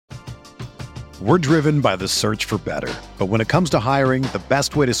We're driven by the search for better. But when it comes to hiring, the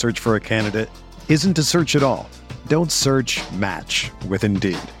best way to search for a candidate isn't to search at all. Don't search, match with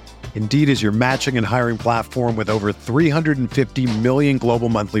Indeed. Indeed is your matching and hiring platform with over 350 million global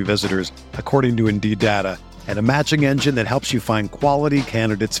monthly visitors, according to Indeed data, and a matching engine that helps you find quality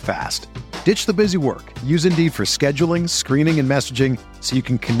candidates fast. Ditch the busy work. Use Indeed for scheduling, screening, and messaging so you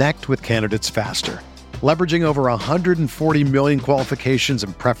can connect with candidates faster. Leveraging over 140 million qualifications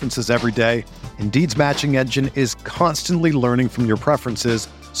and preferences every day, Indeed's matching engine is constantly learning from your preferences,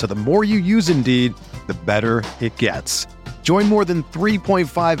 so the more you use Indeed, the better it gets. Join more than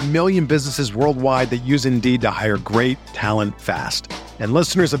 3.5 million businesses worldwide that use Indeed to hire great talent fast. And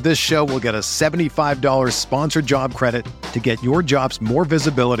listeners of this show will get a $75 sponsored job credit to get your jobs more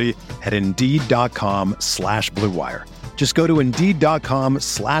visibility at Indeed.com/Blue Wire. Just go to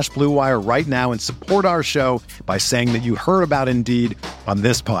Indeed.com/Blue Wire right now and support our show by saying that you heard about Indeed on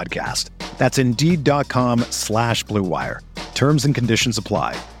this podcast. That's Indeed.com/Blue Wire. Terms and conditions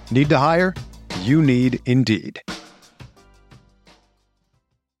apply. Need to hire? You need Indeed.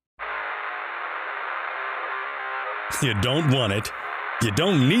 You don't want it, you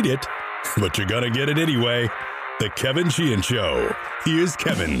don't need it, but you're gonna get it anyway. The Kevin Sheehan Show. Here's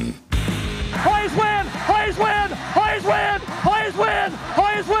Kevin. Hoyes win! Hoyes win! Hoyes win! Hoyes win!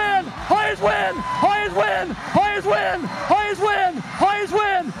 Hoyes win! Hoyes win! Hoyes win! Hoyes win! Hoyes win! Hoyes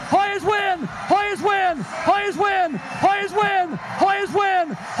win! Hoyes win! Hoyes win! Hoyes win! Hoyes win! Hoyes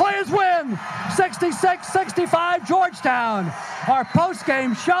win! Hoyes win! 66-65 Georgetown. Our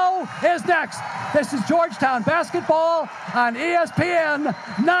post-game show is next. This is Georgetown basketball on ESPN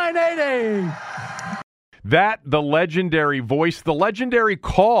 980. That, the legendary voice, the legendary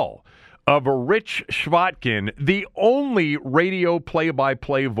call of a Rich Schwatkin, the only radio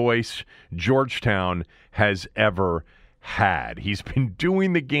play-by-play voice Georgetown has ever had. He's been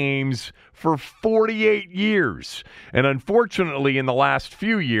doing the games for 48 years. And unfortunately, in the last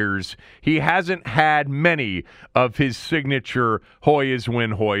few years, he hasn't had many of his signature Hoyas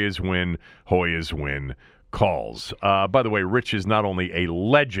win, Hoyas win, Hoyas win calls. By the way, Rich is not only a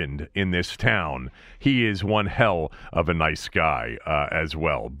legend in this town, he is one hell of a nice guy as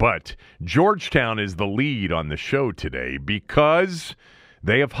well. But Georgetown is the lead on the show today because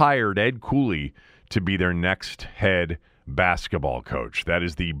they have hired Ed Cooley to be their next head basketball coach. That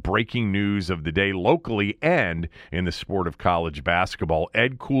is the breaking news of the day locally and in the sport of college basketball.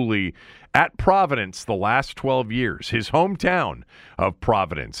 Ed Cooley at Providence the last 12 years. His hometown of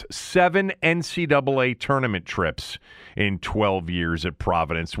Providence. 7 NCAA tournament trips in 12 years at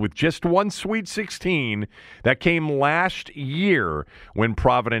Providence, with just one Sweet 16 that came last year when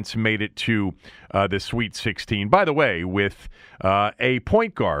Providence made it to the Sweet 16. By the way, with a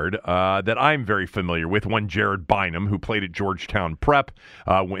point guard that I'm very familiar with, one Jared Bynum, who played at Georgetown Prep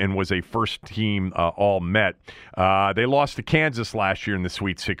and was a first-team All-Met. They lost to Kansas last year in the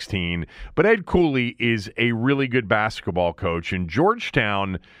Sweet 16, but Ed Cooley is a really good basketball coach, and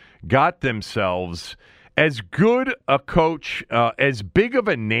Georgetown got themselves as good a coach, as big of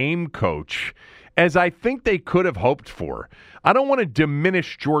a name coach as I think they could have hoped for. I don't want to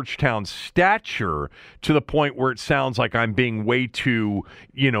diminish Georgetown's stature to the point where it sounds like I'm being way too,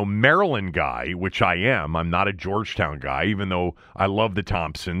 Maryland guy, which I am. I'm not a Georgetown guy, even though I love the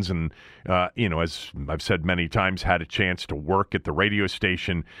Thompsons and, as I've said many times, had a chance to work at the radio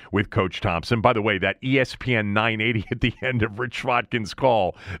station with Coach Thompson. By the way, that ESPN 980 at the end of Rich Schwatkin's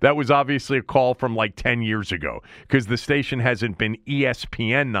call, that was obviously a call from like 10 years ago because the station hasn't been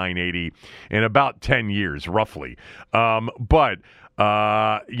ESPN 980 in about 10 years, roughly. But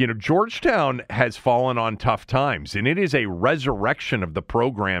Georgetown has fallen on tough times, and it is a resurrection of the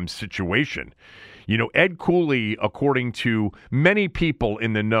program situation. Ed Cooley, according to many people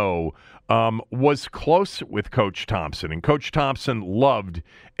in the know, was close with Coach Thompson, and Coach Thompson loved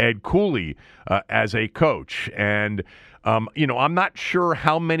Ed Cooley as a coach. And I'm not sure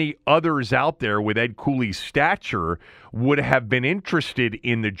how many others out there with Ed Cooley's stature would have been interested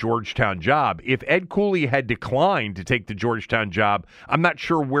in the Georgetown job. If Ed Cooley had declined to take the Georgetown job, I'm not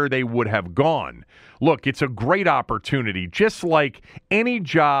sure where they would have gone. Look, it's a great opportunity, just like any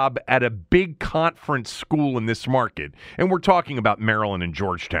job at a big conference school in this market. And we're talking about Maryland and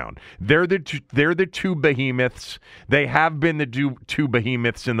Georgetown. They're the two behemoths. They have been the two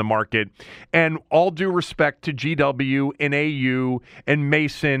behemoths in the market. And all due respect to GW and AU and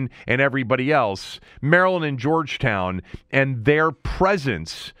Mason and everybody else, Maryland and Georgetown and their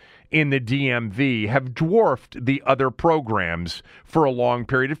presence in the DMV have dwarfed the other programs for a long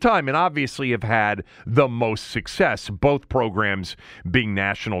period of time and obviously have had the most success, both programs being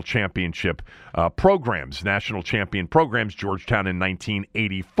national championship programs, national champion programs. Georgetown in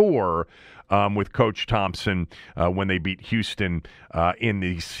 1984 with Coach Thompson when they beat Houston in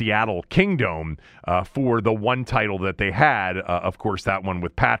the Seattle Kingdom for the one title that they had. Of course, that one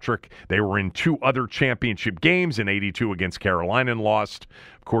with Patrick. They were in two other championship games in 82 against Carolina and lost.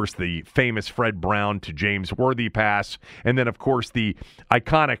 Of course, the famous Fred Brown to James Worthy pass. And then, of course, the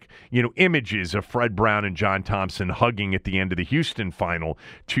iconic, images of Fred Brown and John Thompson hugging at the end of the Houston final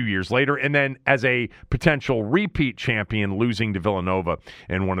 2 years later. And then as a potential repeat champion, losing to Villanova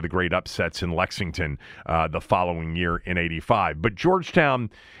in one of the great upsets in Lexington the following year in 85. But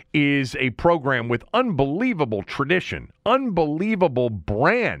Georgetown is a program with unbelievable tradition, unbelievable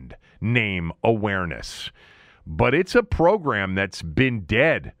brand name awareness. But it's a program that's been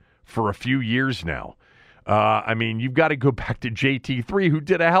dead for a few years now. You've got to go back to JT3, who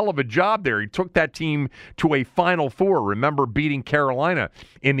did a hell of a job there. He took that team to a Final Four. Remember beating Carolina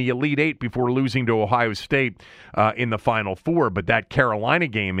in the Elite Eight before losing to Ohio State in the Final Four. But that Carolina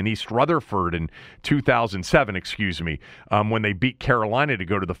game in East Rutherford in 2007, when they beat Carolina to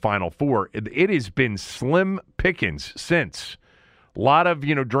go to the Final Four, it has been slim pickings since. A lot of,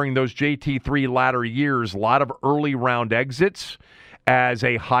 during those JT3 latter years, a lot of early round exits as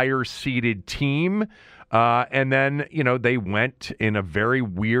a higher seeded team. And then, they went in a very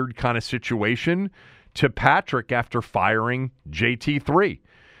weird kind of situation to Patrick after firing JT3.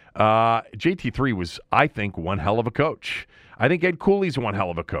 JT3 was, I think, one hell of a coach. I think Ed Cooley's one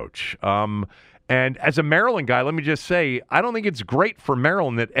hell of a coach. And as a Maryland guy, let me just say, I don't think it's great for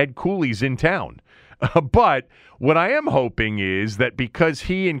Maryland that Ed Cooley's in town. But what I am hoping is that because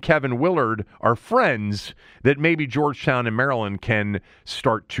he and Kevin Willard are friends, that maybe Georgetown and Maryland can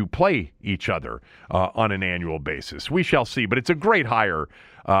start to play each other on an annual basis. We shall see. But it's a great hire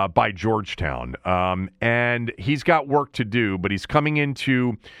by Georgetown. And he's got work to do, but he's coming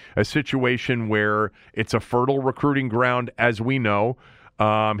into a situation where it's a fertile recruiting ground, as we know.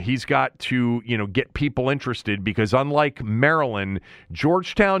 He's got to, get people interested because unlike Maryland,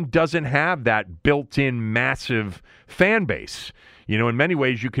 Georgetown doesn't have that built-in massive fan base. In many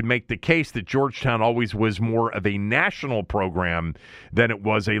ways, you could make the case that Georgetown always was more of a national program than it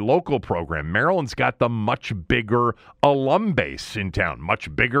was a local program. Maryland's got the much bigger alum base in town,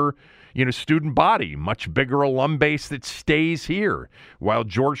 much bigger student body, much bigger alum base that stays here, while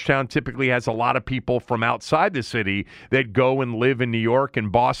Georgetown typically has a lot of people from outside the city that go and live in New York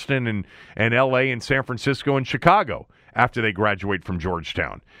and Boston and L.A. and San Francisco and Chicago after they graduate from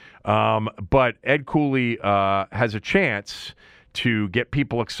Georgetown. But Ed Cooley has a chance to get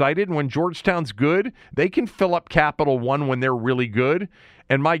people excited. And when Georgetown's good, they can fill up Capital One when they're really good.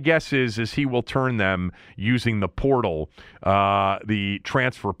 And my guess is he will turn them using the portal, the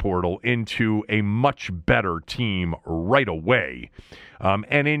transfer portal, into a much better team right away,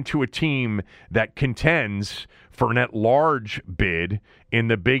 and into a team that contends for an at-large bid in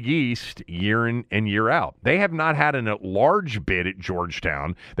the Big East year in and year out. They have not had an at-large bid at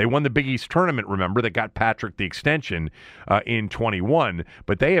Georgetown. They won the Big East tournament, remember, that got Patrick the extension in 21.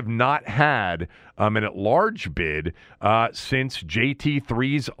 But they have not had an at-large bid since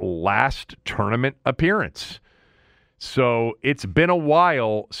JT3's last tournament appearance. So it's been a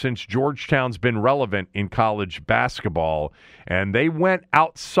while since Georgetown's been relevant in college basketball, and they went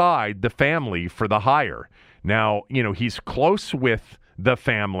outside the family for the hire. Now, he's close with the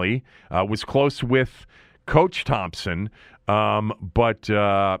family, was close with Coach Thompson,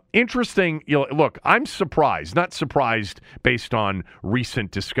 but interesting. Look, I'm surprised, not surprised based on recent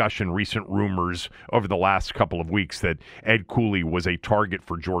discussion, recent rumors over the last couple of weeks that Ed Cooley was a target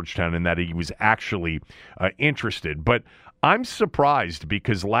for Georgetown and that he was actually interested. But I'm surprised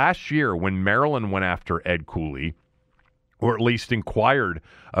because last year when Maryland went after Ed Cooley, or at least inquired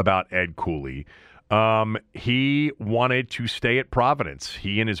about Ed Cooley, he wanted to stay at Providence.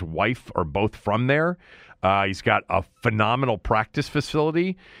 He and his wife are both from there. He's got a phenomenal practice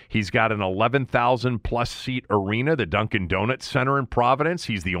facility. He's got an 11,000-plus seat arena, the Dunkin' Donuts Center in Providence.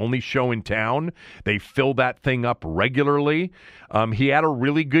 He's the only show in town. They fill that thing up regularly. He had a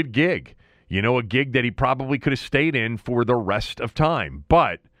really good gig, a gig that he probably could have stayed in for the rest of time.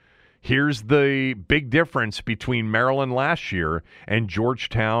 But here's the big difference between Maryland last year and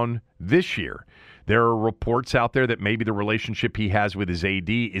Georgetown this year. There are reports out there that maybe the relationship he has with his AD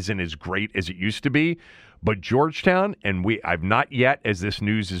isn't as great as it used to be. But Georgetown, and I've not yet, as this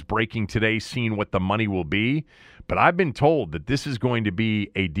news is breaking today, seen what the money will be. But I've been told that this is going to be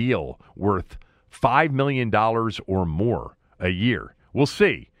a deal worth $5 million or more a year. We'll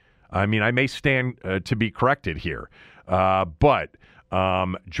see. I mean, I may stand to be corrected here, but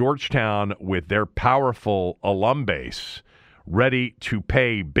Georgetown, with their powerful alum base, ready to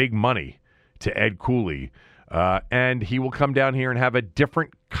pay big money to Ed Cooley, and he will come down here and have a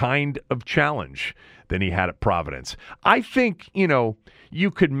different kind of challenge than he had at Providence. I think, you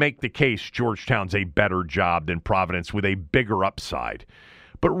could make the case Georgetown's a better job than Providence with a bigger upside.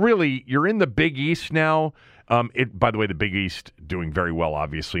 But really, you're in the Big East now. By the way, the Big East doing very well,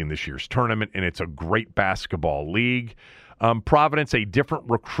 obviously, in this year's tournament, and it's a great basketball league. Providence, a different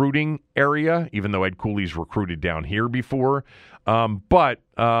recruiting area, even though Ed Cooley's recruited down here before. But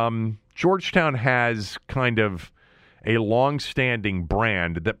Georgetown has kind of a long-standing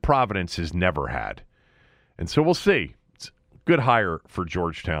brand that Providence has never had. And so we'll see. It's a good hire for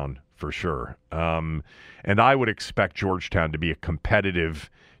Georgetown for sure. And I would expect Georgetown to be a competitive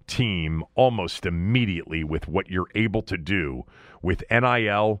team almost immediately with what you're able to do with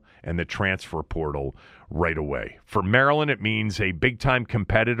NIL and the transfer portal right away. For Maryland, it means a big-time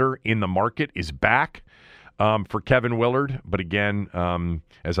competitor in the market is back for Kevin Willard. But again,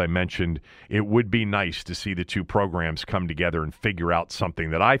 as I mentioned, it would be nice to see the two programs come together and figure out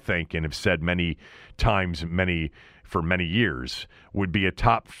something that I think, and have said many times, for many years, would be a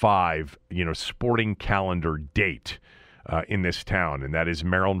top 5, sporting calendar date in this town, and that is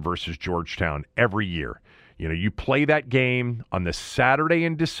Maryland versus Georgetown every year. You play that game on the Saturday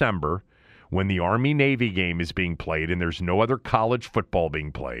in December when the Army-Navy game is being played and there's no other college football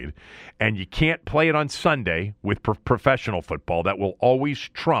being played, and you can't play it on Sunday with professional football. That will always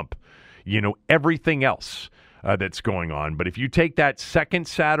trump, everything else that's going on. But if you take that second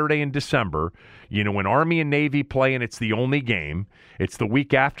Saturday in December, when Army and Navy play and it's the only game, it's the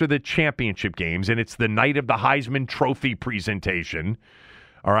week after the championship games, and it's the night of the Heisman Trophy presentation,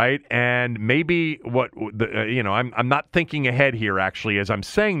 all right? And maybe I'm not thinking ahead here, actually, as I'm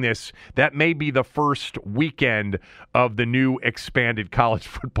saying this. That may be the first weekend of the new expanded college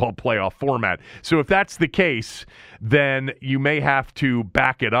football playoff format. So if that's the case, then you may have to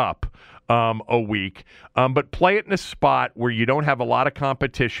back it up a week, but play it in a spot where you don't have a lot of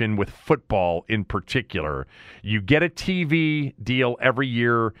competition with football in particular. You get a TV deal every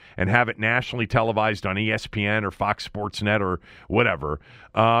year and have it nationally televised on ESPN or Fox Sports Net or whatever,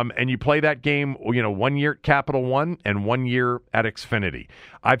 and you play that game 1 year at Capital One and 1 year at Xfinity.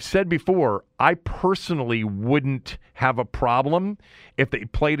 I've said before, I personally wouldn't have a problem if they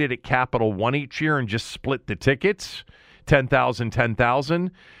played it at Capital One each year and just split the tickets,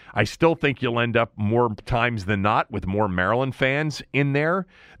 10,000. I still think you'll end up more times than not with more Maryland fans in there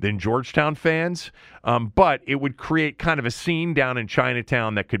than Georgetown fans. But it would create kind of a scene down in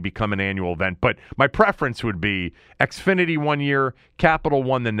Chinatown that could become an annual event. But my preference would be Xfinity 1 year, Capital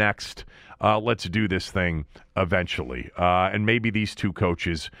One the next. Let's do this thing eventually. And maybe these two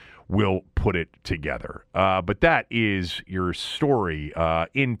coaches will put it together. But that is your story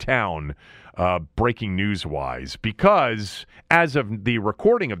in town, breaking news-wise, because as of the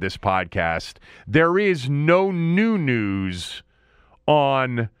recording of this podcast, there is no new news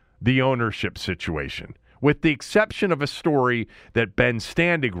on the ownership situation, with the exception of a story that Ben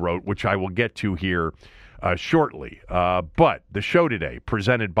Standig wrote, which I will get to here shortly. But the show today,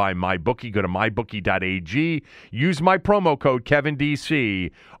 presented by MyBookie. Go to mybookie.ag. Use my promo code KevinDC.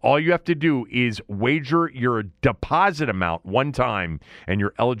 All you have to do is wager your deposit amount one time, and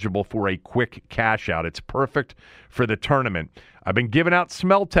you're eligible for a quick cash out. It's perfect for the tournament. I've been giving out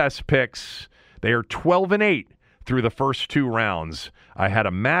smell test picks. They are 12-8 through the first 2 rounds. I had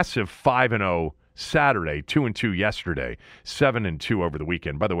a massive 5-0 Saturday, 2-2 yesterday, 7-2 over the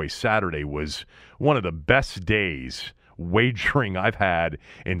weekend. By the way, Saturday was one of the best days wagering I've had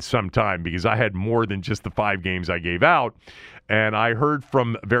in some time, because I had more than just the 5 games I gave out. And I heard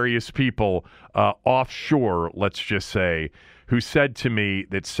from various people offshore, let's just say, who said to me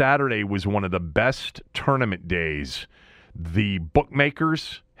that Saturday was one of the best tournament days the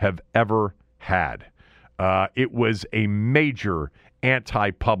bookmakers have ever had. It was a major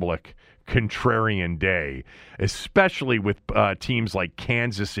anti-public contrarian day, especially with teams like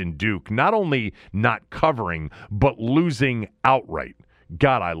Kansas and Duke not only not covering, but losing outright.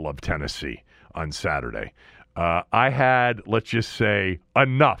 God, I love Tennessee on Saturday. I had, let's just say,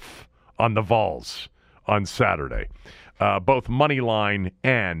 enough on the Vols on Saturday, both money line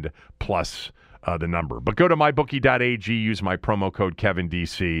and plus the number. But go to mybookie.ag, use my promo code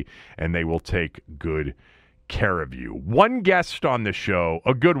KevinDC, and they will take good care of you. One guest on the show,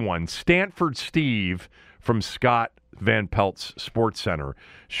 a good one, Stanford Steve from Scott Van Pelt's Sports Center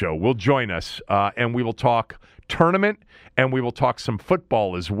show, will join us, and we will talk tournament, and we will talk some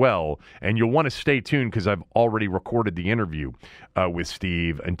football as well. And you'll want to stay tuned because I've already recorded the interview with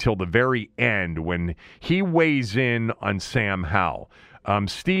Steve until the very end when he weighs in on Sam Howell.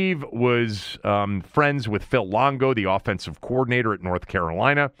 Steve was friends with Phil Longo, the offensive coordinator at North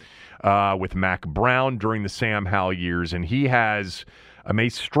Carolina, with Mac Brown during the Sam Howell years, and he has a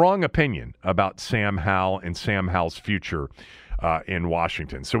strong opinion about Sam Howell and Sam Howell's future in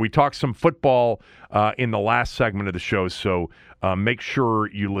Washington. So we talked some football in the last segment of the show, so make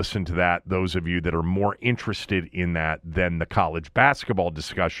sure you listen to that, those of you that are more interested in that than the college basketball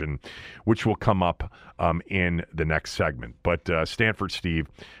discussion, which will come up in the next segment. But Stanford Steve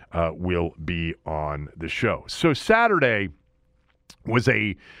will be on the show. So Saturday was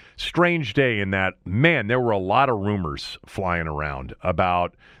a strange day in that, man, there were a lot of rumors flying around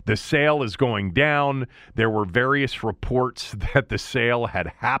about the sale is going down. There were various reports that the sale had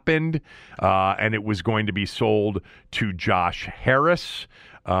happened and it was going to be sold to Josh Harris.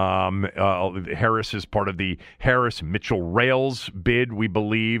 Harris is part of the Harris-Mitchell Rails bid, we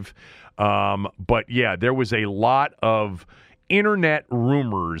believe. But yeah, there was a lot of internet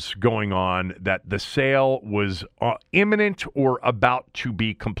rumors going on that the sale was imminent or about to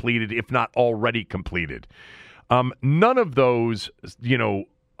be completed, if not already completed. None of those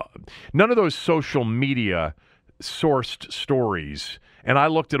social media sourced stories, and I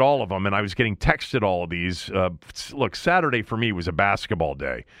looked at all of them, and I was getting texted all of these. Look, Saturday for me was a basketball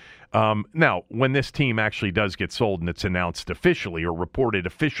day. Now, when this team actually does get sold and it's announced officially or reported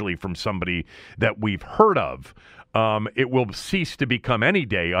officially from somebody that we've heard of, it will cease to become any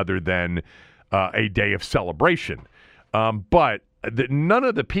day other than a day of celebration. But none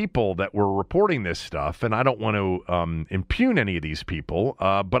of the people that were reporting this stuff, and I don't want to impugn any of these people,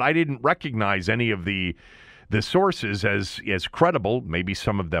 but I didn't recognize any of the sources as credible. Maybe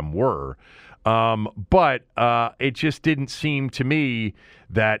some of them were. But it just didn't seem to me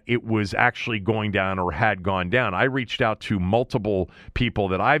that it was actually going down or had gone down. I reached out to multiple people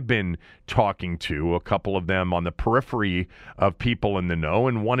that I've been talking to, a couple of them on the periphery of people in the know,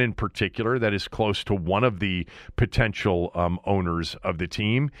 and one in particular that is close to one of the potential owners of the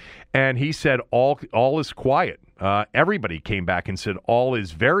team. And he said all is quiet. Everybody came back and said all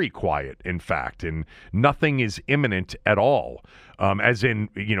is very quiet, in fact, and nothing is imminent at all. As in,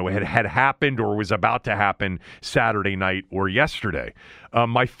 it had happened or was about to happen Saturday night or yesterday.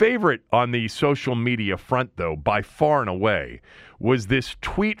 My favorite on the social media front, though, by far and away, was this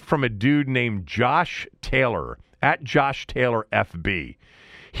tweet from a dude named Josh Taylor, at Josh Taylor FB.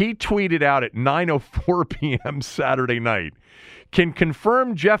 He tweeted out at 9:04 p.m. Saturday night, "Can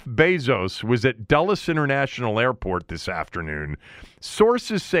confirm Jeff Bezos was at Dulles International Airport this afternoon.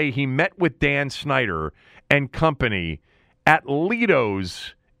 Sources say he met with Dan Snyder and company at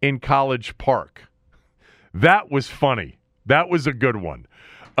Lido's in College Park." That was funny. That was a good one.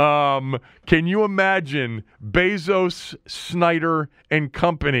 Can you imagine Bezos, Snyder, and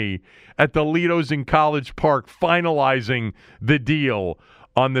company at the Lido's in College Park finalizing the deal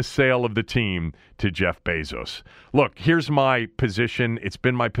on the sale of the team to Jeff Bezos? Look, here's my position. It's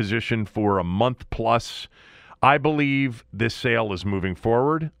been my position for a month plus. I believe this sale is moving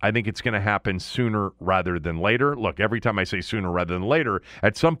forward. I think it's going to happen sooner rather than later. Look, every time I say sooner rather than later,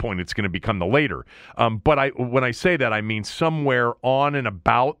 at some point it's going to become the later. But when I say that, I mean somewhere on and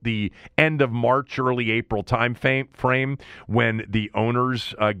about the end of March, early April time frame when the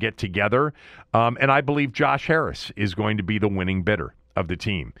owners get together. And I believe Josh Harris is going to be the winning bidder of the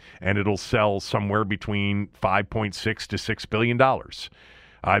team, and it'll sell somewhere between $5.6 to $6 billion.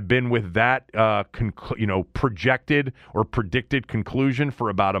 I've been with that projected or predicted conclusion for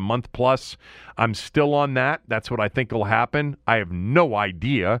about a month plus. I'm still on that. That's what I think will happen. I have no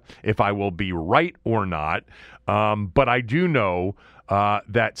idea if I will be right or not, but I do know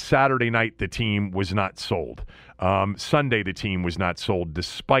that Saturday night the team was not sold. Sunday the team was not sold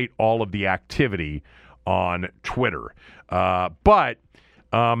despite all of the activity on Twitter. But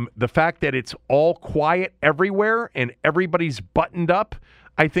the fact that it's all quiet everywhere and everybody's buttoned up,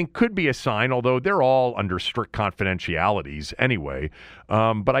 I think could be a sign, although they're all under strict confidentialities anyway.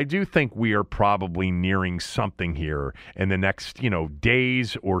 But I do think we are probably nearing something here in the next,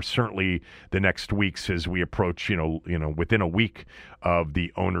 days, or certainly the next weeks as we approach, within a week of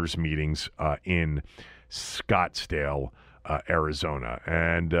the owners' meetings in Scottsdale, Arizona.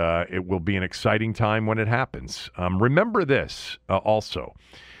 And it will be an exciting time when it happens. Remember this also,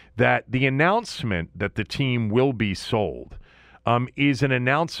 that the announcement that the team will be sold is an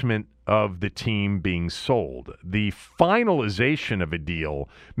announcement of the team being sold. The finalization of a deal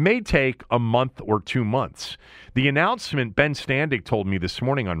may take a month or 2 months. The announcement, Ben Standig told me this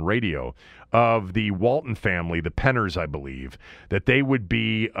morning on radio, of the Walton family, the Penners, I believe, that they would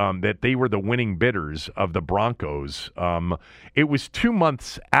be that they were the winning bidders of the Broncos. It was 2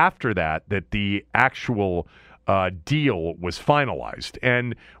 months after that the actual deal was finalized.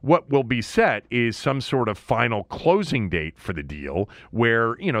 And what will be set is some sort of final closing date for the deal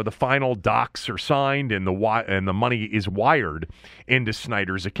where, the final docs are signed and the money is wired into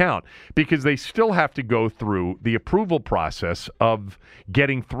Snyder's account, because they still have to go through the approval process of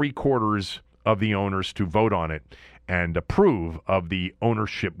getting 3/4 of the owners to vote on it and approve of the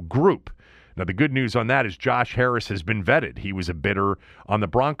ownership group. Now, the good news on that is Josh Harris has been vetted. He was a bidder on the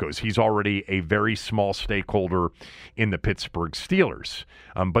Broncos. He's already a very small stakeholder in the Pittsburgh Steelers.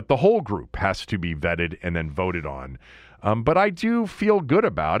 But the whole group has to be vetted and then voted on. But I do feel good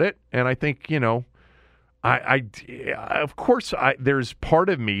about it. And I think, there's part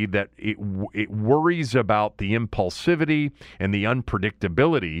of me that it worries about the impulsivity and the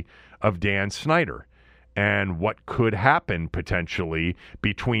unpredictability of Dan Snyder and what could happen potentially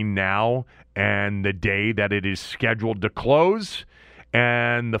between now and the day that it is scheduled to close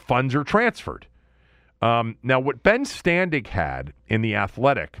and the funds are transferred. Now, what Ben Standig had in The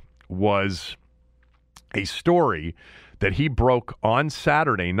Athletic was a story that he broke on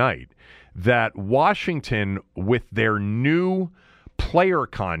Saturday night that Washington, with their new player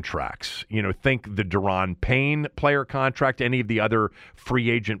contracts, think the Deron Payne player contract, any of the other free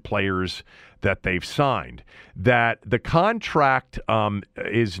agent players that they've signed, that the contract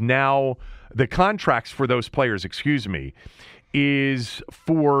the contracts for those players, is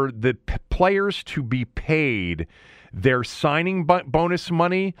for the players to be paid their signing bonus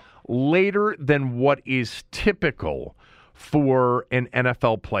money later than what is typical for an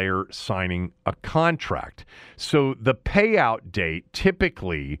NFL player signing a contract. So the payout date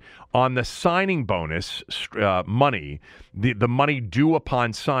typically on the signing bonus money, the money due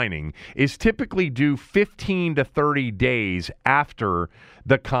upon signing, is typically due 15 to 30 days after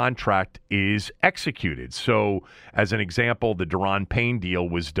the contract is executed. So as an example, the Deron Payne deal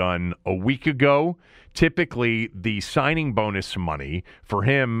was done a week ago. Typically, the signing bonus money for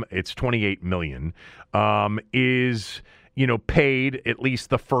him, it's $28 million, is paid, at least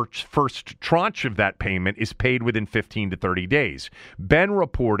the first tranche of that payment is paid within 15 to 30 days. Ben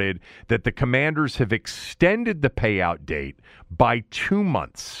reported that the Commanders have extended the payout date by 2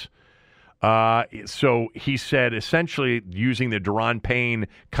 months. So he said, essentially, using the Deron Payne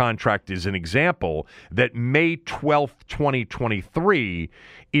contract as an example, that May 12th, 2023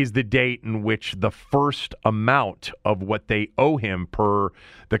 is the date in which the first amount of what they owe him per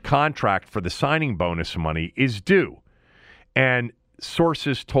the contract for the signing bonus money is due. And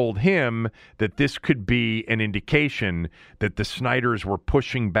sources told him that this could be an indication that the Snyders were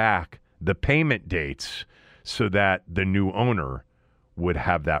pushing back the payment dates so that the new owner would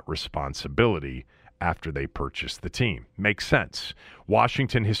have that responsibility after they purchased the team. Makes sense.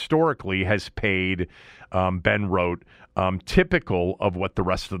 Washington historically has paid, Ben wrote, typical of what the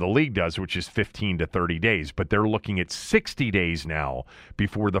rest of the league does, which is 15 to 30 days. But they're looking at 60 days now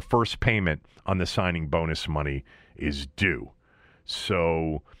before the first payment on the signing bonus money is due.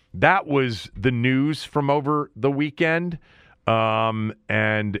 So that was the news from over the weekend.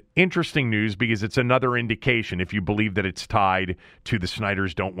 And interesting news, because it's another indication, if you believe that it's tied to the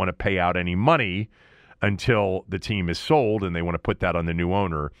Snyders don't want to pay out any money until the team is sold and they want to put that on the new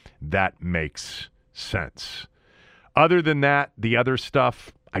owner, that makes sense. Other than that, the other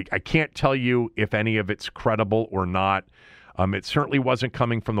stuff, I can't tell you if any of it's credible or not. It certainly wasn't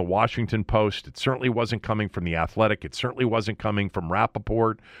coming from the Washington Post. It certainly wasn't coming from The Athletic. It certainly wasn't coming from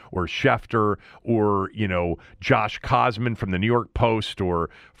Rappaport or Schefter or, Josh Kosman from the New York Post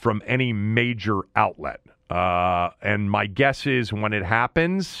or from any major outlet. And my guess is when it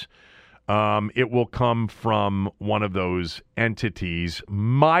happens, it will come from one of those entities.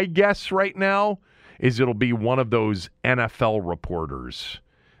 My guess right now is it'll be one of those NFL reporters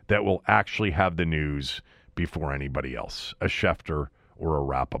that will actually have the news before anybody else, a Schefter or a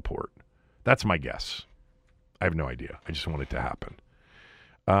Rappaport. That's my guess. I have no idea. I just want it to happen.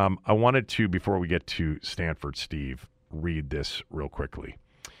 I wanted to, before we get to Stanford Steve, read this real quickly.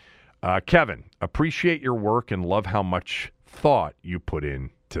 Kevin, appreciate your work and love how much thought you put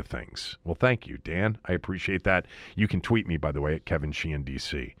into things. Well, thank you, Dan. I appreciate that. You can tweet me, by the way, at Kevin Sheehan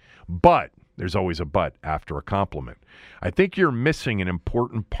DC. But there's always a but after a compliment. I think you're missing an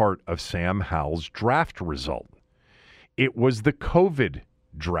important part of Sam Howell's draft result. It was the COVID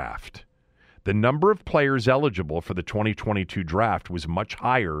draft. The number of players eligible for the 2022 draft was much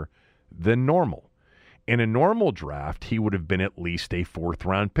higher than normal. In a normal draft, he would have been at least a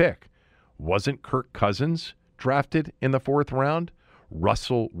fourth-round pick. Wasn't Kirk Cousins drafted in the fourth round?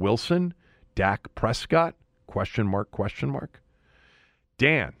 Russell Wilson, Dak Prescott? ?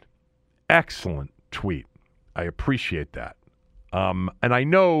 Dan, excellent tweet. I appreciate that. And I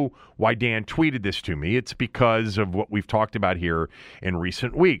know why Dan tweeted this to me. It's because of what we've talked about here in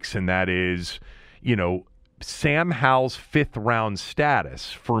recent weeks, and that is, Sam Howell's fifth-round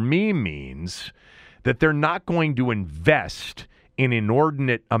status for me means that they're not going to invest an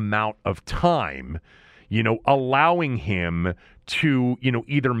inordinate amount of time, allowing him to,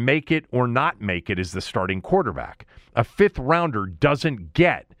 either make it or not make it as the starting quarterback. A fifth-rounder doesn't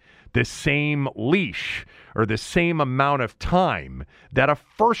get the same leash or the same amount of time that a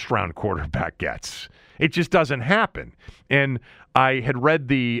first-round quarterback gets. It just doesn't happen. And I had read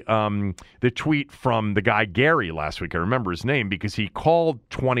the tweet from the guy Gary last week. I remember his name because he called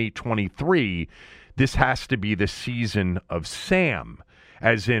 2023, this has to be the season of Sam,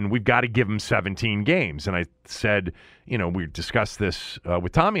 as in we've got to give him 17 games. And I said, we discussed this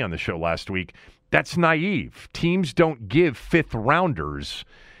with Tommy on the show last week. That's naive. Teams don't give fifth-rounders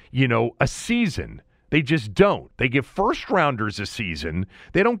a season. They just don't. They give first-rounders a season.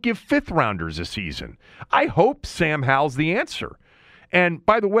 They don't give fifth-rounders a season. I hope Sam Howell's the answer. And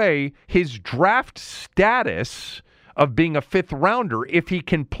by the way, his draft status of being a fifth-rounder, if he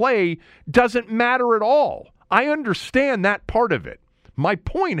can play, doesn't matter at all. I understand that part of it. My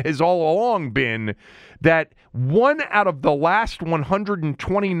point has all along been that one out of the last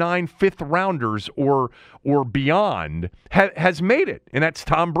 129 fifth-rounders or beyond has made it, and that's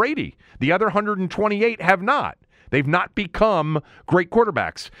Tom Brady. The other 128 have not. They've not become great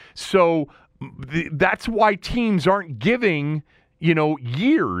quarterbacks. So that's why teams aren't giving,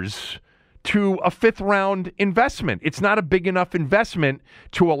 years to a fifth-round investment. It's not a big enough investment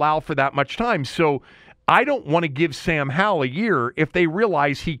to allow for that much time. So I don't want to give Sam Howell a year if they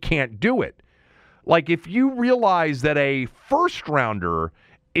realize he can't do it. Like, if you realize that a first-rounder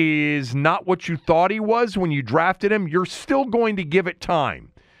is not what you thought he was when you drafted him, you're still going to give it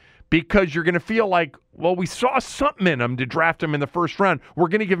time because you're going to feel like, well, we saw something in him to draft him in the first round. We're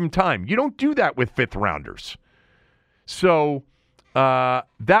going to give him time. You don't do that with fifth-rounders. So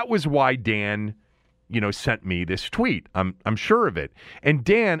that was why Dan, sent me this tweet. I'm sure of it. And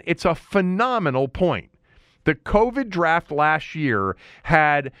Dan, it's a phenomenal point. The COVID draft last year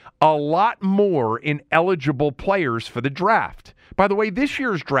had a lot more ineligible players for the draft. By the way, this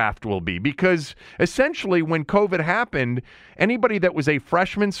year's draft will be because essentially when COVID happened, anybody that was a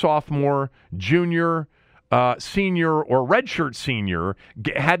freshman, sophomore, junior, senior, or redshirt senior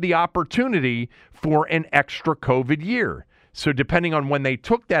had the opportunity for an extra COVID year. So depending on when they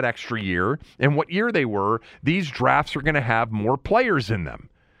took that extra year and what year they were, these drafts are going to have more players in them.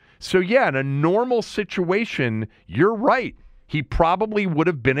 So, yeah, in a normal situation, you're right. He probably would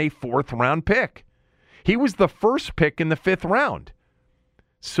have been a fourth-round pick. He was the first pick in the fifth round.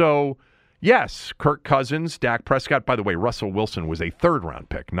 So, yes, Kirk Cousins, Dak Prescott. By the way, Russell Wilson was a third-round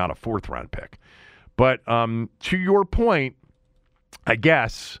pick, not a fourth-round pick. But to your point,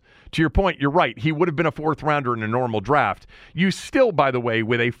 you're right. He would have been a fourth-rounder in a normal draft. You still, by the way,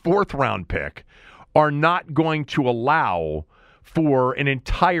 with a fourth-round pick, are not going to allow for an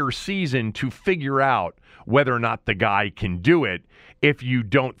entire season to figure out whether or not the guy can do it if you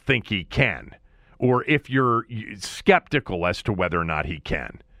don't think he can, or if you're skeptical as to whether or not he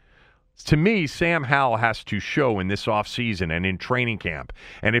can. To me, Sam Howell has to show in this offseason and in training camp,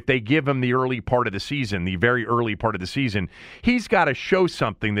 and if they give him the early part of the season, the very early part of the season, he's got to show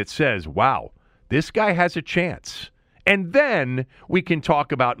something that says, wow, this guy has a chance. And then we can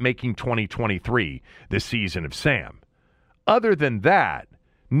talk about making 2023 the season of Sam. Other than that,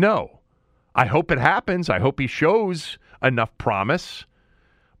 no. I hope it happens. I hope he shows enough promise.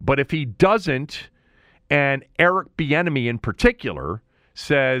 But if he doesn't, and Eric Bieniemy in particular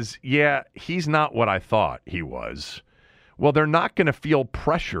says, yeah, he's not what I thought he was, well, they're not going to feel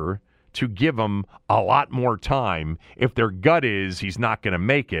pressure to give him a lot more time if their gut is he's not going to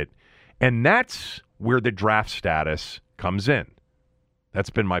make it. And that's where the draft status comes in.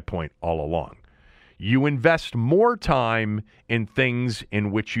 That's been my point all along. You invest more time in things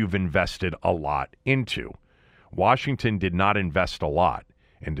in which you've invested a lot into. Washington did not invest a lot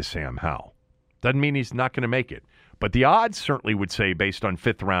into Sam Howell. Doesn't mean he's not going to make it. But the odds certainly would say, based on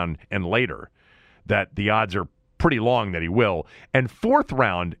fifth round and later, that the odds are pretty long that he will. And fourth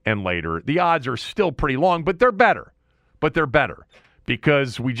round and later, the odds are still pretty long, but they're better.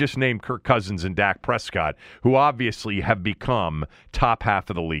 Because we just named Kirk Cousins and Dak Prescott, who obviously have become top half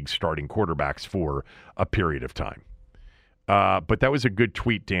of the league starting quarterbacks for a period of time. But that was a good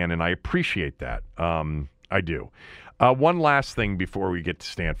tweet, Dan, and I appreciate that. I do. One last thing before we get to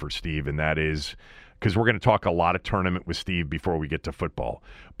Stanford, Steve, and that is because we're going to talk a lot of tournament with Steve before we get to football.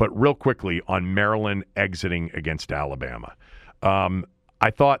 But real quickly on Maryland exiting against Alabama. I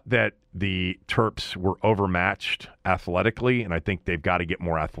thought that the Terps were overmatched athletically, and I think they've got to get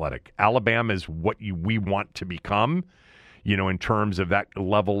more athletic. Alabama is what we want to become, in terms of that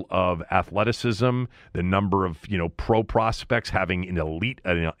level of athleticism, the number of, pro prospects, having an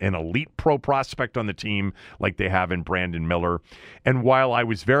elite pro prospect on the team like they have in Brandon Miller. And while I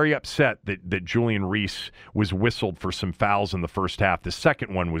was very upset that Julian Reese was whistled for some fouls in the first half, the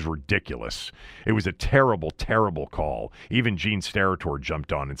second one was ridiculous. It was a terrible, terrible call. Even Gene Steratore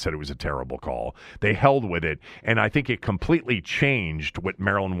jumped on and said it was a terrible call. They held with it, and I think it completely changed what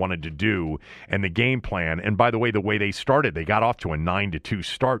Maryland wanted to do and the game plan. And by the way they started, they got off to a 9-2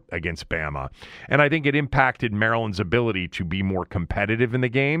 start against Bama. And I think it impacted Maryland's ability to be more competitive in the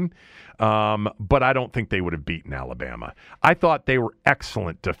game. But I don't think they would have beaten Alabama. I thought they were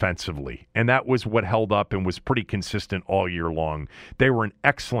excellent defensively, and that was what held up and was pretty consistent all year long. They were an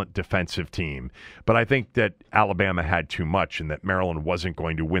excellent defensive team. But I think that Alabama had too much and that Maryland wasn't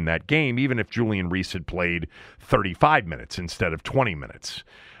going to win that game, even if Julian Reese had played 35 minutes instead of 20 minutes.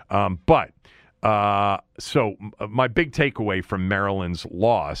 So my big takeaway from Maryland's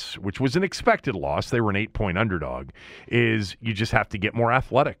loss, which was an expected loss, they were an 8-point underdog, is you just have to get more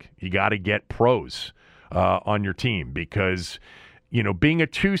athletic. You got to get pros on your team because, being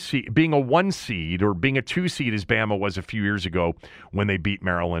a 1 seed or being a 2 seed as Bama was a few years ago when they beat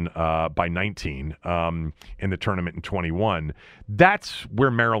Maryland by 19 in the tournament in 21, that's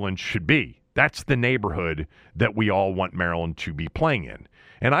where Maryland should be. That's the neighborhood that we all want Maryland to be playing in.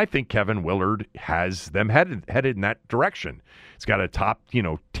 And I think Kevin Willard has them headed in that direction. It's got a top,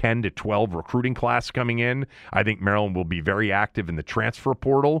 10 to 12 recruiting class coming in. I think Maryland will be very active in the transfer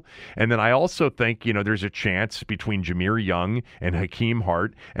portal. And then I also think, there's a chance between Jameer Young and Hakeem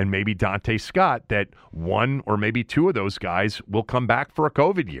Hart and maybe Dante Scott that one or maybe two of those guys will come back for a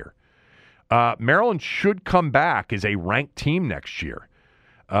COVID year. Maryland should come back as a ranked team next year,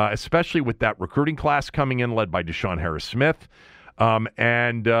 especially with that recruiting class coming in led by Deshaun Harris-Smith.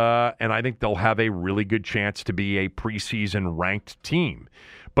 And I think they'll have a really good chance to be a preseason ranked team.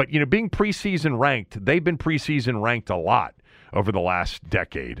 But, being preseason ranked, they've been preseason ranked a lot over the last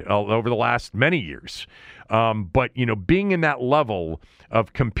decade, over the last many years. But, being in that level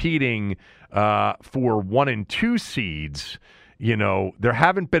of competing for 1 and 2 seeds, there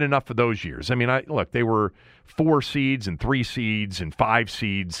haven't been enough of those years. I mean, they were 4 seeds and 3 seeds and 5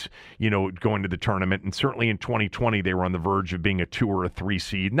 seeds, going to the tournament. And certainly in 2020, they were on the verge of being a 2 or a 3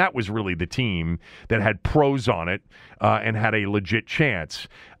 seed. And that was really the team that had pros on it and had a legit chance.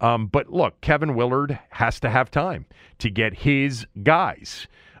 But look, Kevin Willard has to have time to get his guys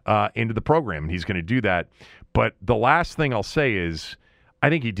into the program. And he's going to do that. But the last thing I'll say is I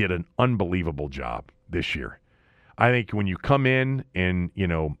think he did an unbelievable job this year. I think when you come in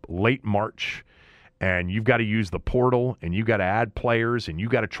late March and you've got to use the portal and you've got to add players and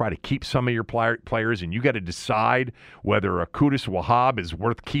you've got to try to keep some of your players and you've got to decide whether a Qudus Wahab is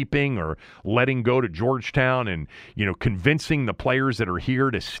worth keeping or letting go to Georgetown and, convincing the players that are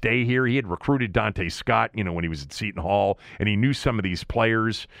here to stay here. He had recruited Dante Scott, when he was at Seton Hall, and he knew some of these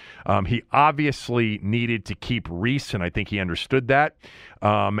players. He obviously needed to keep Reese, and I think he understood that.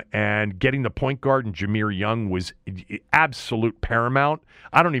 And getting the point guard and Jameer Young was absolute paramount.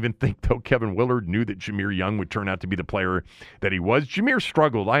 I don't even think, though, Kevin Willard knew that Jameer Young would turn out to be the player that he was. Jameer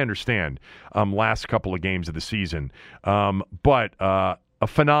struggled, I understand, last couple of games of the season. But a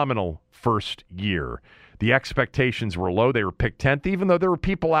phenomenal first year. The expectations were low. They were picked 10th, even though there were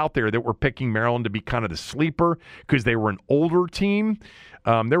people out there that were picking Maryland to be kind of the sleeper because they were an older team.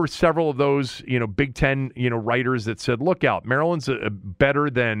 There were several of those, Big Ten, writers that said, look out, Maryland's better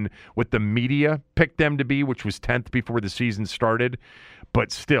than what the media picked them to be, which was 10th before the season started.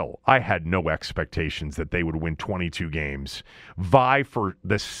 But still, I had no expectations that they would win 22 games, vie for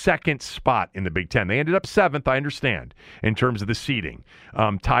the second spot in the Big Ten. They ended up 7th, I understand, in terms of the seeding,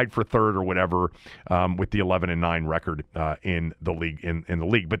 tied for 3rd or whatever with the 11-9 record in the league. In the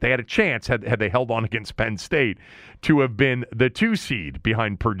league, but they had a chance had they held on against Penn State to have been the 2 seed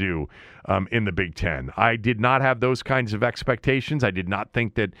behind Purdue in the Big Ten. I did not have those kinds of expectations. I did not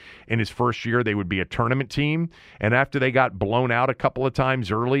think that in his first year they would be a tournament team. And after they got blown out a couple of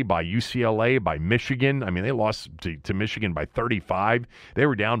times early by UCLA, by Michigan, I mean, they lost to Michigan by 35. They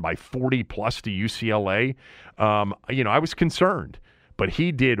were down by 40 plus to UCLA. I was concerned, but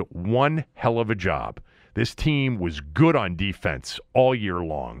he did one hell of a job. This team was good on defense all year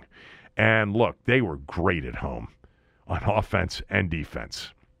long. And look, they were great at home on offense and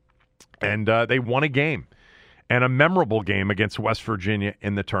defense. And they won a game, and a memorable game against West Virginia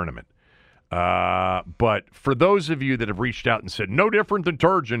in the tournament. But for those of you that have reached out and said, no different than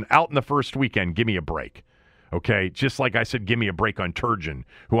Turgeon, out in the first weekend, give me a break. Okay? Just like I said, give me a break on Turgeon,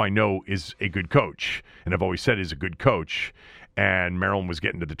 who I know is a good coach, and I've always said is a good coach. And Maryland was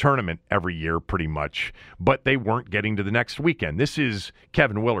getting to the tournament every year pretty much, but they weren't getting to the next weekend. This is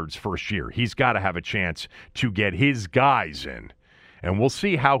Kevin Willard's first year. He's got to have a chance to get his guys in. And we'll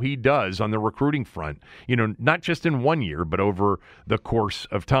see how he does on the recruiting front, not just in 1 year, but over the course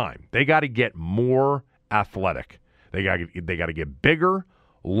of time. They got to get more athletic. They got to get bigger,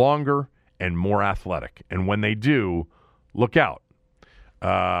 longer, and more athletic. And when they do, look out.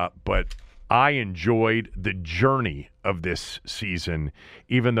 But I enjoyed the journey of this season,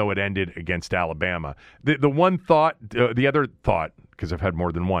 even though it ended against Alabama. The one thought, the other thought, because I've had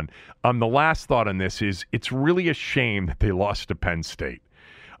more than one, the last thought on this is it's really a shame that they lost to Penn State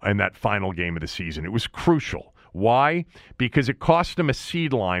in that final game of the season. It was crucial. Why? Because it cost them a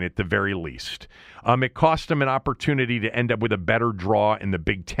seed line at the very least. It cost them an opportunity to end up with a better draw in the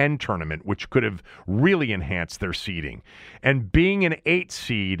Big Ten tournament, which could have really enhanced their seeding. And being an 8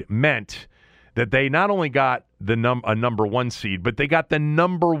 seed meant that they not only got a number 1 seed, but they got the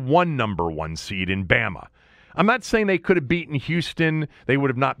number one seed in Bama. I'm not saying they could have beaten Houston. They would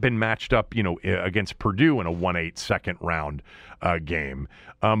have not been matched up, against Purdue in a 1-8 second round game.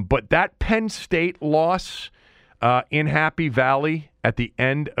 But that Penn State loss in Happy Valley at the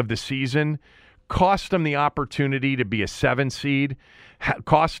end of the season cost them the opportunity to be a 7 seed,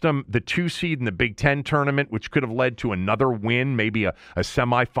 cost them the 2 seed in the Big Ten tournament, which could have led to another win, maybe a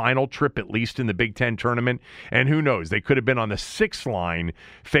semifinal trip at least in the Big Ten tournament. And who knows, they could have been on the 6 line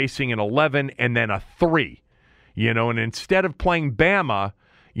facing an 11 and then a 3. And instead of playing Bama,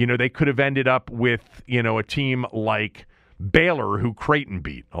 they could have ended up with, a team like Baylor, who Creighton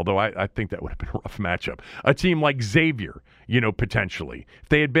beat, although I think that would have been a rough matchup. A team like Xavier, potentially. If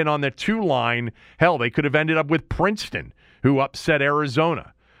they had been on the 2 line, hell, they could have ended up with Princeton, who upset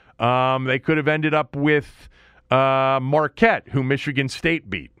Arizona. They could have ended up with Marquette, who Michigan State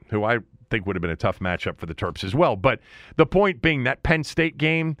beat, who I think would have been a tough matchup for the Terps as well. But the point being that Penn State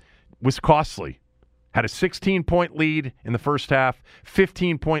game was costly. Had a 16-point lead in the first half,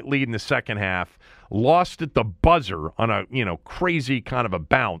 15-point lead in the second half, lost at the buzzer on a, crazy kind of a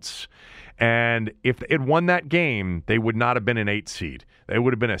bounce. And if they had won that game, they would not have been an 8 seed. They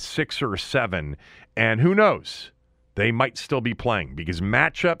would have been a 6 or a 7. And who knows? They might still be playing because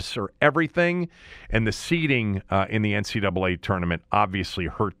matchups are everything. And the seeding in the NCAA tournament obviously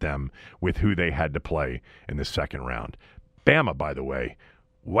hurt them with who they had to play in the second round. Bama, by the way,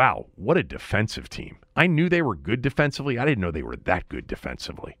 wow, what a defensive team. I knew they were good defensively. I didn't know they were that good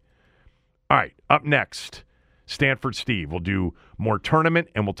defensively. All right, up next, Stanford Steve. We'll do more tournament,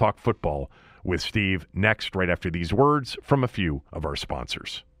 and we'll talk football with Steve next, right after these words from a few of our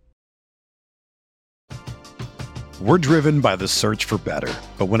sponsors. We're driven by the search for better.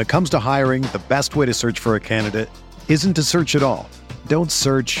 But when it comes to hiring, the best way to search for a candidate isn't to search at all. Don't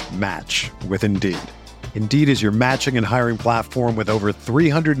search, match with Indeed. Indeed is your matching and hiring platform with over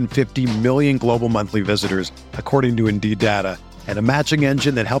 350 million global monthly visitors, according to Indeed data, and a matching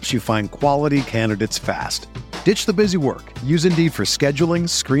engine that helps you find quality candidates fast. Ditch the busy work. Use Indeed for scheduling,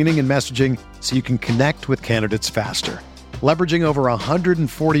 screening, and messaging so you can connect with candidates faster. Leveraging over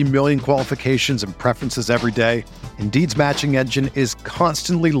 140 million qualifications and preferences every day, Indeed's matching engine is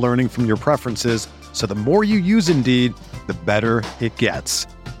constantly learning from your preferences, so the more you use Indeed, the better it gets.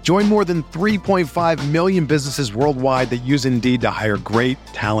 Join more than 3.5 million businesses worldwide that use Indeed to hire great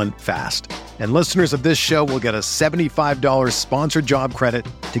talent fast. And listeners of this show will get a $75 sponsored job credit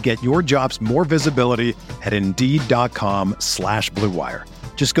to get your jobs more visibility at Indeed.com/Blue Wire.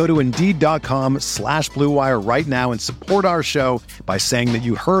 Just go to Indeed.com/Blue Wire right now and support our show by saying that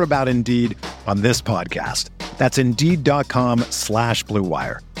you heard about Indeed on this podcast. That's Indeed.com/Blue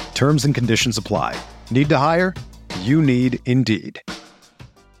Wire. Terms and conditions apply. Need to hire? You need Indeed.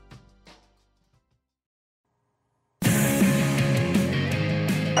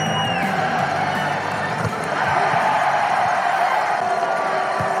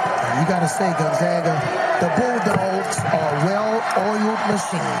 You got to say, Gonzaga, the Bulldogs are a well-oiled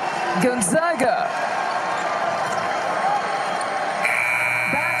machine. Gonzaga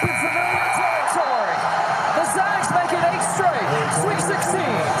back in familiar territory. The Zags make it 8 straight Sweet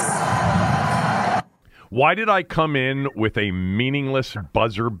 16s. Why did I come in with a meaningless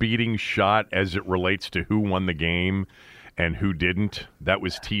buzzer-beating shot as it relates to who won the game and who didn't? That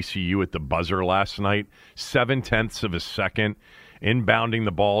was TCU at the buzzer last night. 0.7 of a second. Inbounding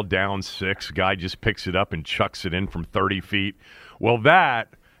the ball down 6. Guy just picks it up and chucks it in from 30 feet. Well,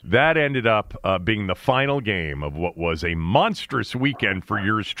 that That ended up being the final game of what was a monstrous weekend for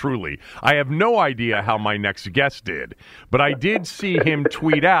yours truly. I have no idea how my next guest did, but I did see him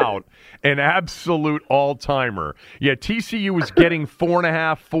tweet out an absolute all-timer. Yeah, TCU was getting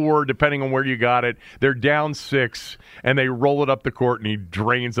 4.5, 4, depending on where you got it. They're down 6, and they roll it up the court, and he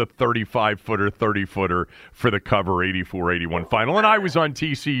drains a 35-footer, 30-footer for the cover 84-81 final. And I was on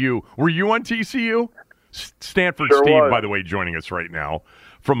TCU. Were you on TCU? Stanford Sure Steve, was. by the way, joining us right now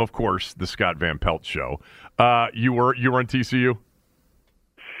from, of course, the Scott Van Pelt Show. You were on TCU?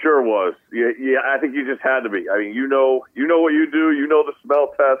 Sure was. Yeah, I think you just had to be. I mean, you know what you do. You know the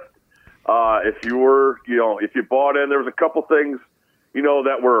smell test. If you bought in, there was a couple things,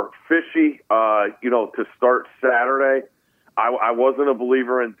 that were fishy, to start Saturday. I wasn't a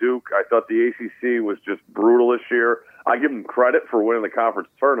believer in Duke. I thought the ACC was just brutal this year. I give them credit for winning the conference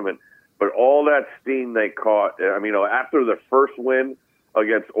tournament, but all that steam they caught, after the first win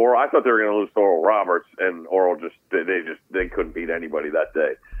against Oral, I thought they were going to lose to Oral Roberts, and Oral they couldn't beat anybody that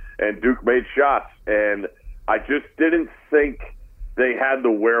day. And Duke made shots, and I just didn't think they had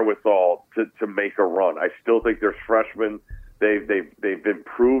the wherewithal to make a run. I still think there's freshmen. They've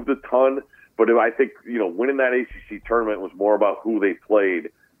improved a ton, but I think winning that ACC tournament was more about who they played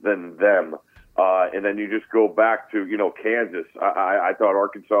than them. And then you just go back to Kansas. I thought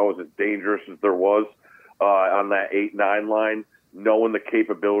Arkansas was as dangerous as there was on that 8-9 line. Knowing the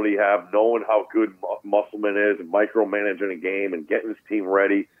capability have, knowing how good Musselman is, and micromanaging a game and getting his team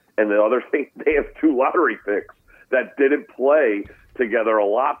ready. And the other thing, they have 2 lottery picks that didn't play together a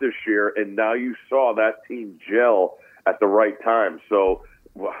lot this year, and now you saw that team gel at the right time. So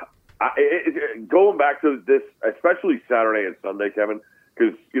going back to this, especially Saturday and Sunday, Kevin,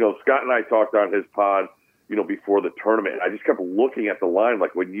 because, Scott and I talked on his pod, before the tournament. I just kept looking at the line.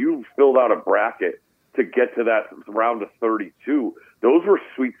 Like, when you filled out a bracket to get to that round of 32, those were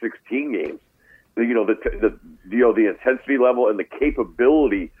Sweet 16 games. The intensity level and the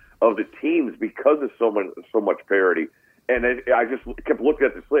capability of the teams because of so much parity. And I just kept looking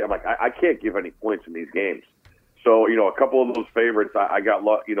at the slate. I'm like, I can't give any points in these games. So, a couple of those favorites, I got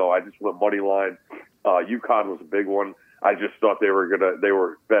lucky. I just went money line. UConn was a big one. I just thought they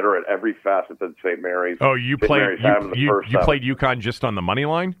were better at every facet than St. Mary's. Oh, you played UConn just on the money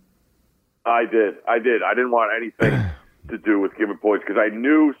line? I did. I didn't want anything to do with giving points because I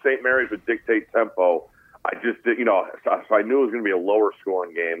knew St. Mary's would dictate tempo. I just did, so I knew it was going to be a lower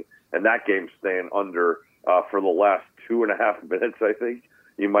scoring game, and that game's staying under for the last 2.5 minutes, I think.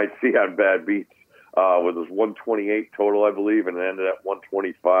 You might see on Bad Beats with it was 128 total, I believe, and it ended at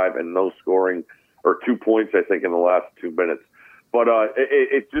 125 and no scoring, or 2 points, I think, in the last 2 minutes. But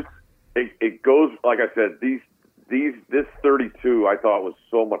it goes, like I said, this 32 I thought was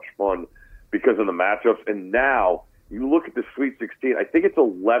so much fun because of the matchups. And now you look at the Sweet 16, I think it's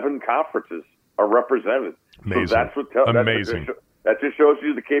 11 conferences are represented. Amazing. So that's Amazing. That just shows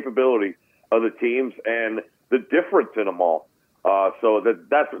you the capability of the teams and the difference in them all. So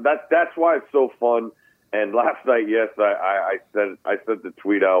that's why it's so fun. And last night, yes, I sent the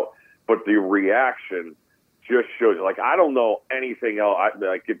tweet out, but the reaction just shows you. Like, I don't know anything else.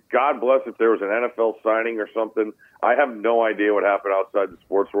 If God bless if there was an NFL signing or something. I have no idea what happened outside the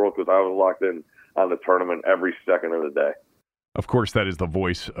sports world because I was locked in on the tournament every second of the day. Of course, that is the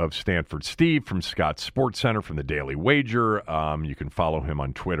voice of Stanford Steve from Scott's Sports Center from the Daily Wager. You can follow him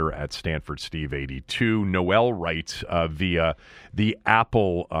on Twitter at StanfordSteve82. Noel writes via the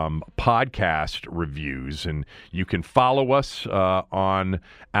Apple podcast reviews, and you can follow us on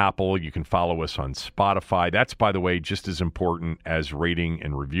Apple. You can follow us on Spotify. That's, by the way, just as important as rating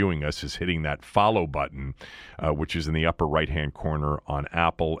and reviewing us is hitting that follow button, which is in the upper right-hand corner on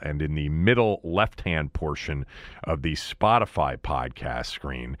Apple and in the middle left-hand portion of the Spotify podcast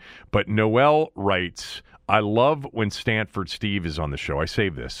screen. But Noel writes, I love when Stanford Steve is on the show. I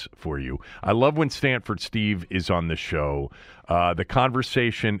save this for you. I love when Stanford Steve is on the show. The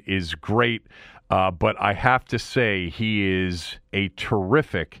conversation is great, but I have to say he is a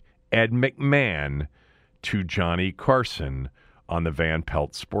terrific Ed McMahon to Johnny Carson on the Van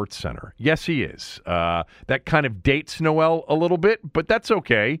Pelt Sports Center. Yes, he is. That kind of dates Noel a little bit, but that's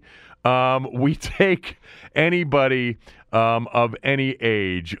okay. We take anybody of any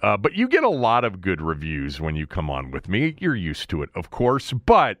age, but you get a lot of good reviews when you come on with me. You're used to it, of course,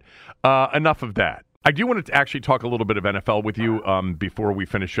 but enough of that. I do want to actually talk a little bit of NFL with you before we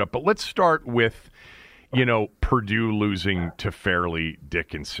finish up, but let's start with, Purdue losing to Fairleigh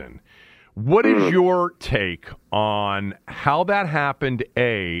Dickinson. What is your take on how that happened,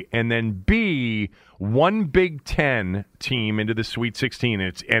 A, and then B, one Big Ten team into the Sweet 16,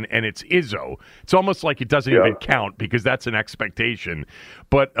 and it's Izzo. It's almost like it doesn't even count because that's an expectation.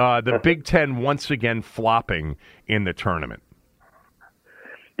 But the Big Ten once again flopping in the tournament.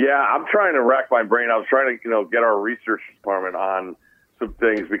 Yeah, I'm trying to rack my brain. I was trying to, get our research department on some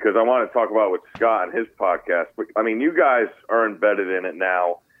things because I want to talk about with Scott and his podcast. But I mean, you guys are embedded in it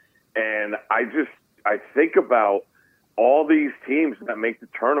now, and I think about all these teams that make the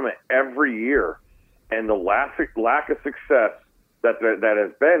tournament every year, and the lack of success that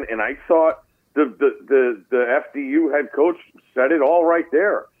has been. And I thought the FDU head coach said it all right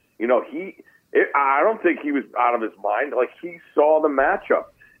there. I don't think he was out of his mind. Like, he saw the matchup.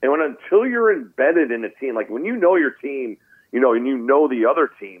 And until you're embedded in a team, like when you know your team, and you know the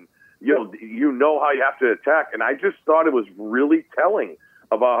other team, you know how you have to attack. And I just thought it was really telling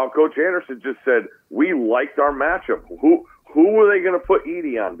about how Coach Anderson just said, we liked our matchup. Who were they going to put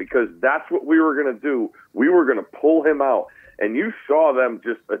Edey on? Because that's what we were going to do. We were going to pull him out. And you saw them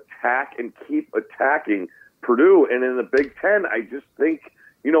just attack and keep attacking Purdue. And in the Big Ten, I just think,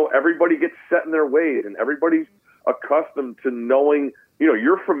 everybody gets set in their ways, and everybody's accustomed to knowing,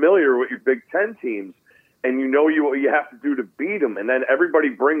 you're familiar with your Big Ten teams, and what you have to do to beat them. And then everybody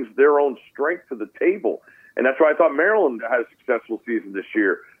brings their own strength to the table. And that's why I thought Maryland had a successful season this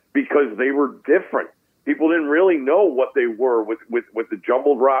year, because they were different. People didn't really know what they were with the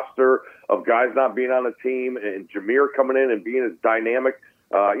jumbled roster of guys not being on the team and Jameer coming in and being as dynamic.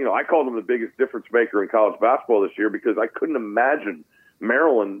 I called him the biggest difference maker in college basketball this year because I couldn't imagine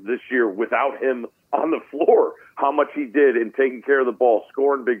Maryland this year without him on the floor, how much he did in taking care of the ball,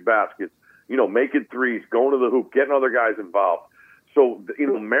 scoring big baskets, making threes, going to the hoop, getting other guys involved. So,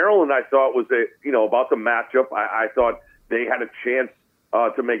 Maryland, I thought was about the matchup. I thought they had a chance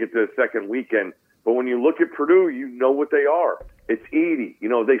to make it to the second weekend. But when you look at Purdue, you know what they are. It's Edey.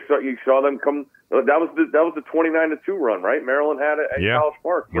 You saw them come. That was the 29-2 run, right? Maryland had it at College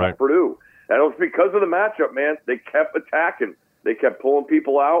Park. Right. Purdue. And it was because of the matchup, man. They kept attacking. They kept pulling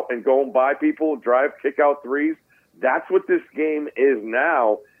people out and going by people, drive, kick out threes. That's what this game is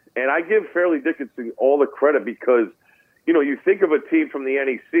now. And I give Fairleigh Dickinson all the credit because, you think of a team from the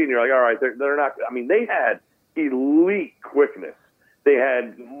NEC and you're like, all right, they're not. I mean, they had elite quickness. They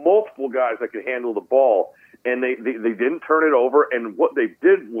had multiple guys that could handle the ball, and they didn't turn it over. And what they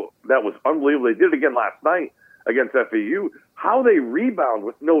did, that was unbelievable. They did it again last night against FAU. How they rebound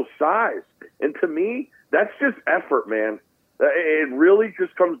with no size. And to me, that's just effort, man. It really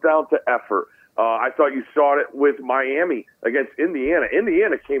just comes down to effort. I thought you saw it with Miami against Indiana.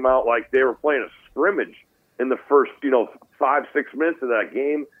 Indiana came out like they were playing a scrimmage in the first, 5-6 minutes of that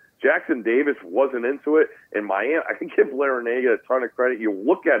game. Jackson Davis wasn't into it. And Miami, I can give Larinaga a ton of credit. You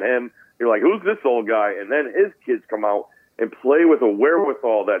look at him, you're like, who's this old guy? And then his kids come out and play with a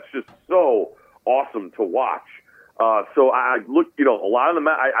wherewithal that's just so awesome to watch. So I looked, a lot of them.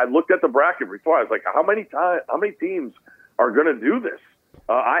 I looked at the bracket before. I was like, how many teams are going to do this?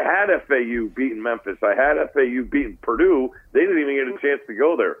 I had FAU beating Memphis. I had FAU beating Purdue. They didn't even get a chance to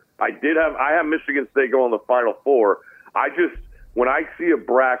go there. I have Michigan State going to the Final Four. When I see a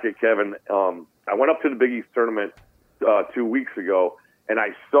bracket, Kevin, I went up to the Big East tournament 2 weeks ago, and I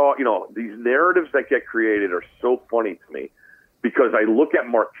saw, these narratives that get created are so funny to me because I look at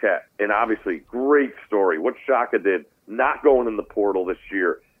Marquette, and obviously, great story. What Shaka did, not going in the portal this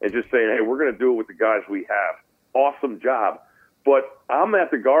year, and just saying, hey, we're going to do it with the guys we have. Awesome job. But I'm at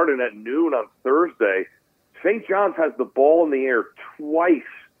the Garden at noon on Thursday. St. John's has the ball in the air twice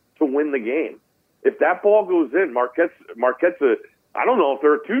to win the game. If that ball goes in, Marquette's I don't know if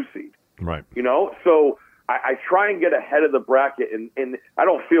they're a 2 seed. Right. So I try and get ahead of the bracket, and I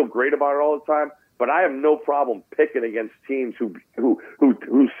don't feel great about it all the time, but I have no problem picking against teams who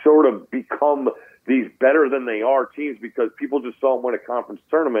sort of become these better than they are teams because people just saw them win a conference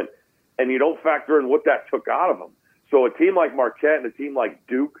tournament, and you don't factor in what that took out of them. So a team like Marquette and a team like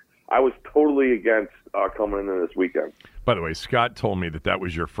Duke, I was totally against coming into this weekend. By the way, Scott told me that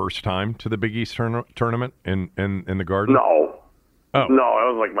was your first time to the Big East tournament in the Garden? No. Oh. No,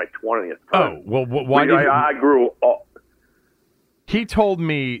 it was like my 20th time. Oh, well, why did I grew up. He told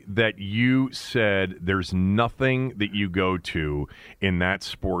me that you said there's nothing that you go to in that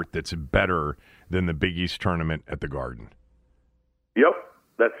sport that's better than the Big East tournament at the Garden. Yep.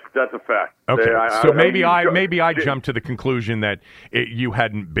 That's a fact. Okay, so maybe I jumped to the conclusion that you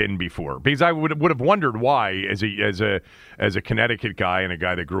hadn't been before because I would have wondered why as a Connecticut guy and a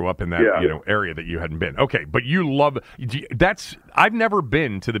guy that grew up in that area that you hadn't been. Okay, but you love that's. I've never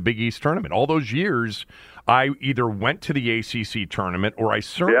been to the Big East tournament. All those years, I either went to the ACC tournament or I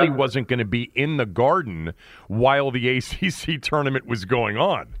certainly wasn't going to be in the Garden while the ACC tournament was going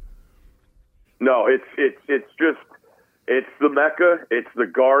on. No, it's the Mecca. It's the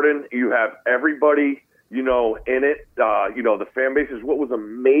Garden. You have everybody, in it. The fan base is what was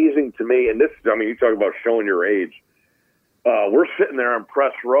amazing to me. And you talk about showing your age. We're sitting there on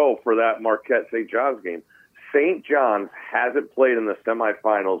press row for that Marquette St. John's game. St. John's hasn't played in the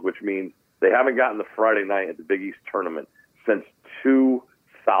semifinals, which means they haven't gotten the Friday night at the Big East tournament since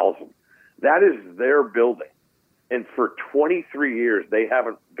 2000. That is their building. And for 23 years, they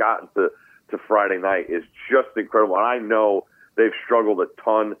haven't gotten to Friday night. Is just incredible. And I know they've struggled a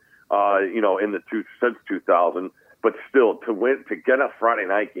ton, since 2000. But still, to get a Friday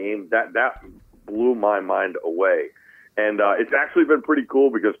night game, that blew my mind away. And it's actually been pretty cool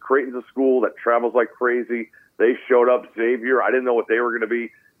because Creighton's a school that travels like crazy. They showed up. Xavier, I didn't know what they were going to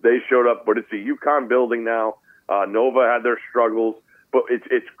be. They showed up, but it's a UConn building now. Nova had their struggles. But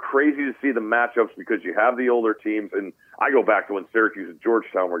it's crazy to see the matchups because you have the older teams, and I go back to when Syracuse and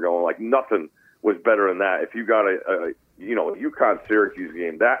Georgetown were going, like nothing was better than that. If you got a UConn-Syracuse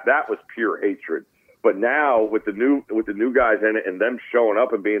game, that was pure hatred. But now with the new guys in it and them showing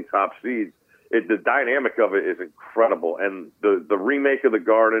up and being top seeds, the dynamic of it is incredible. And the remake of the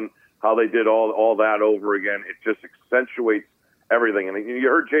Garden, how they did all that over again, it just accentuates everything. And you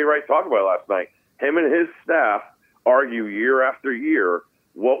heard Jay Wright talk about it last night. Him and his staff argue year after year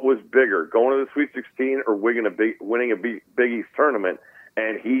what was bigger, going to the Sweet 16 or winning a Big East tournament,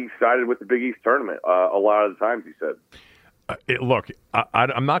 and he sided with the Big East tournament a lot of the times, he said. Look,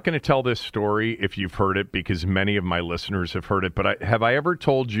 I'm not going to tell this story if you've heard it because many of my listeners have heard it, but have I ever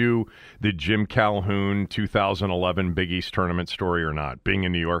told you the Jim Calhoun 2011 Big East tournament story or not, being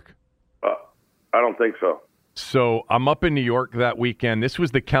in New York? I don't think so. So I'm up in New York that weekend. This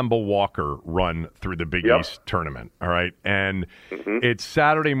was the Kemba Walker run through the Big East tournament, all right? And it's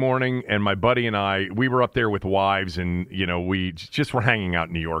Saturday morning, and my buddy and I, we were up there with wives, and, we just were hanging out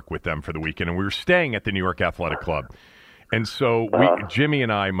in New York with them for the weekend, and we were staying at the New York Athletic Club. And so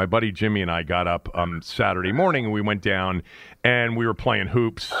my buddy Jimmy and I got up Saturday morning, and we went down, and we were playing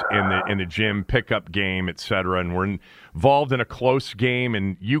hoops in the gym, pickup game, et cetera, and we're involved in a close game,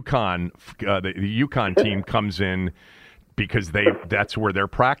 and UConn, the UConn team comes in because that's where they're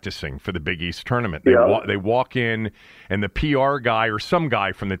practicing for the Big East tournament. They walk in, and the PR guy or some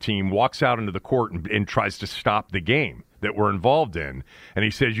guy from the team walks out into the court and tries to stop the game that we're involved in. And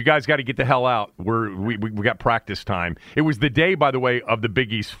he says, you guys got to get the hell out. We got practice time. It was the day, by the way, of the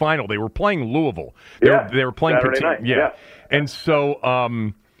Big East final. They were playing Louisville. They were playing Saturday night. Yeah. And so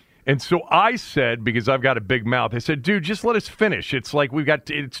I said, because I've got a big mouth, I said, dude, just let us finish. It's like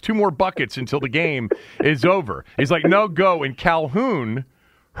it's 2 more buckets until the game is over. He's like, no, go. And Calhoun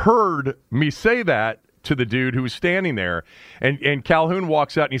heard me say that to the dude who was standing there. And Calhoun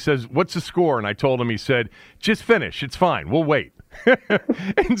walks out and he says, what's the score? And I told him, he said, just finish. It's fine. We'll wait.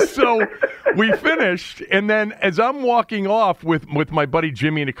 And so we finished. And then as I'm walking off with my buddy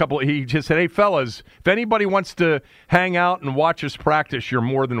Jimmy and he just said, hey, fellas, if anybody wants to hang out and watch us practice, you're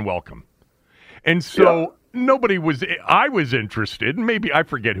more than welcome. And so I was interested, and maybe I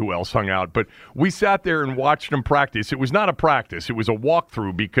forget who else hung out, but we sat there and watched them practice. It was not a practice, it was a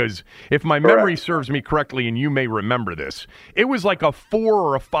walkthrough, because if my memory serves me correctly, and you may remember this, it was like a 4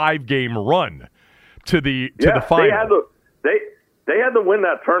 or a 5 game run to the final. They had to win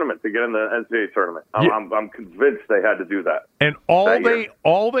that tournament to get in the NCAA tournament. I'm convinced they had to do that. And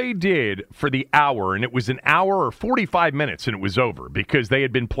all they did for the hour, and it was an hour or 45 minutes, and it was over because they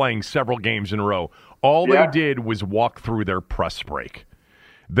had been playing several games in a row. All they did was walk through their press break.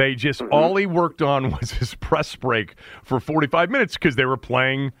 They just all he worked on was his press break for 45 minutes because they were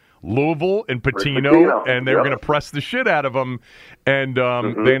playing Louisville and Patino, and they were going to press the shit out of them, and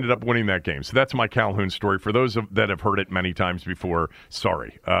they ended up winning that game. So that's my Calhoun story. For those that have heard it many times before,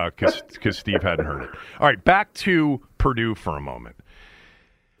 sorry, because Steve hadn't heard it. All right, back to Purdue for a moment.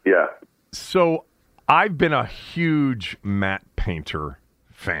 Yeah. So I've been a huge Matt Painter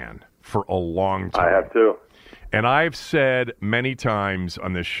fan for a long time. I have too. And I've said many times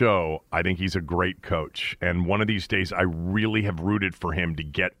on this show, I think he's a great coach. And one of these days, I really have rooted for him to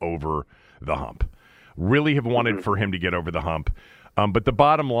get over the hump. Really have wanted for him to get over the hump. But the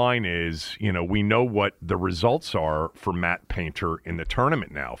bottom line is, we know what the results are for Matt Painter in the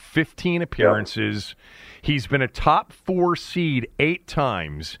tournament now. 15 appearances. He's been a top 4 seed 8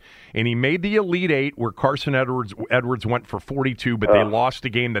 times, and he made the Elite 8 where Carson Edwards went for 42, but they lost a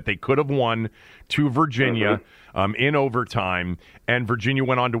game that they could have won to Virginia in overtime, and Virginia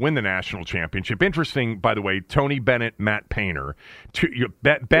went on to win the national championship. Interesting, by the way, Tony Bennett, Matt Painter.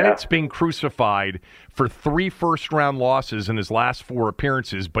 Bennett's being crucified for 3 first-round losses in his last 4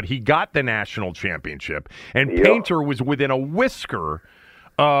 appearances, but he got the national championship, and Painter was within a whisker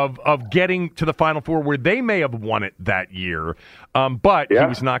of getting to the Final Four where they may have won it that year, but he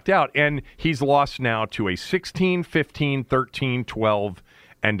was knocked out. And he's lost now to a 16, 15, 13, 12,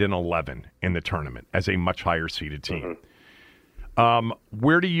 and an 11 in the tournament as a much higher seeded team.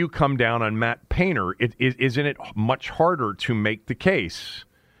 Where do you come down on Matt Painter? Isn't it much harder to make the case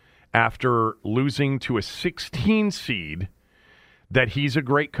after losing to a 16 seed that he's a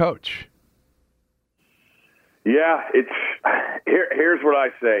great coach? Yeah, here's what I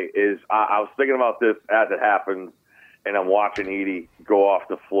say is I was thinking about this as it happens, and I'm watching Edey go off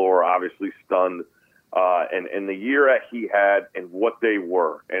the floor, obviously stunned, and the year that he had and what they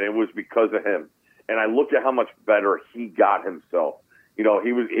were, and it was because of him. And I looked at how much better he got himself. He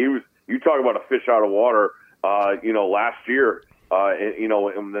was. You talk about a fish out of water. Last year,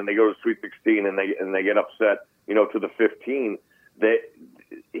 and then they go to Sweet 16 and they get upset. To the 15.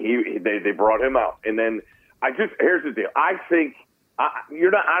 They brought him out, and then here's the deal. I think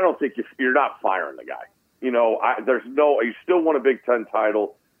you're not. I don't think you're not firing the guy. You still won a Big Ten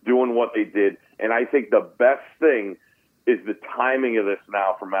title doing what they did, and I think the best thing is the timing of this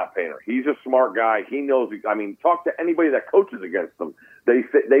now for Matt Painter. He's a smart guy. He knows. Talk to anybody that coaches against him. They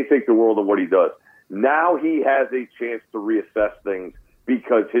think the world of what he does. Now he has a chance to reassess things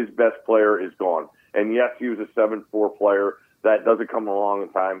because his best player is gone. And yes, he was a 7-4 player. That doesn't come along in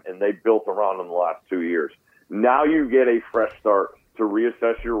time, and they built around him the last 2 years. Now you get a fresh start to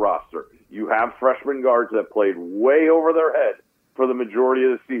reassess your roster. You have freshman guards that played way over their head for the majority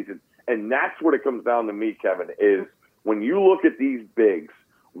of the season. And that's what it comes down to me, Kevin, is when you look at these bigs,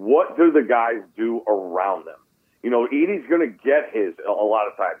 what do the guys do around them? Edey's going to get his a lot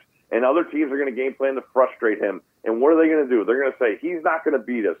of times, and other teams are going to game plan to frustrate him. And what are they going to do? They're going to say, he's not going to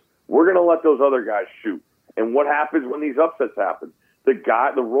beat us. We're going to let those other guys shoot. And what happens when these upsets happen? The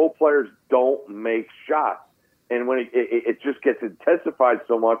role players don't make shots. And when it just gets intensified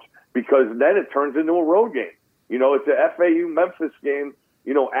so much because then it turns into a road game. It's a FAU-Memphis game,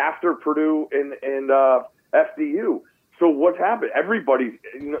 after Purdue and FDU. So what happened? Everybody,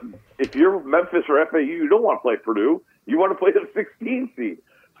 if you're Memphis or FAU, you don't want to play Purdue. You want to play the 16 seed.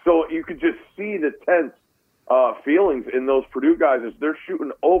 So you could just see the tense feelings in those Purdue guys as they're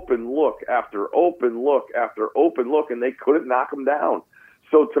shooting open look after open look after open look, and they couldn't knock them down.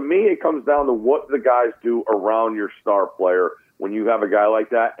 So to me, it comes down to what the guys do around your star player when you have a guy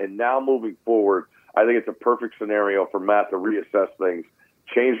like that. And now moving forward, I think it's a perfect scenario for Matt to reassess things,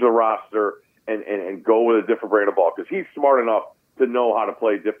 change the roster, and go with a different brand of ball because he's smart enough to know how to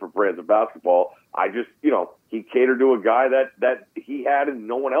play different brands of basketball. He catered to a guy that he had and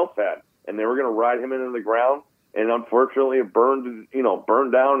no one else had, and they were going to ride him into the ground. And unfortunately, it burned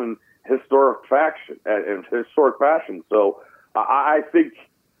down in historic fashion. So I think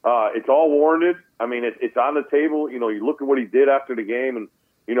it's all warranted. It's on the table. You look at what he did after the game, and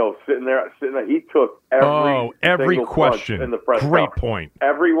sitting there, he took every question in the press Great conference. Point.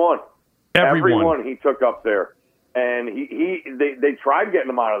 Everyone he took up there, and they tried getting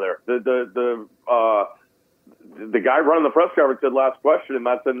him out of there. The guy running the press conference said last question, and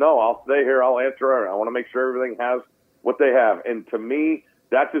Matt said, no, I'll stay here. I'll answer it. I want to make sure everything has what they have. And to me,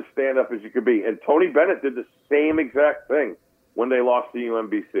 that's as stand-up as you could be. And Tony Bennett did the same exact thing when they lost to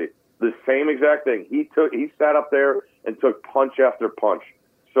UMBC. The same exact thing. He sat up there and took punch after punch.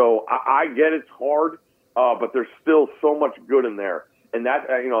 So I get it's hard, but there's still so much good in there. And that,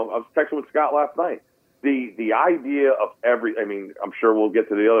 I was texting with Scott last night. The idea of I'm sure we'll get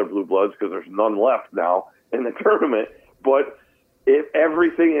to the other Blue Bloods because there's none left now in the tournament, but if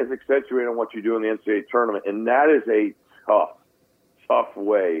everything is accentuated on what you do in the NCAA tournament, and that is a tough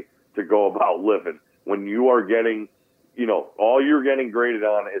way to go about living when you are getting, all you're getting graded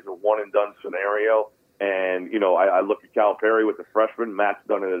on is a one-and-done scenario. And, I look at Calipari with the freshmen. Matt's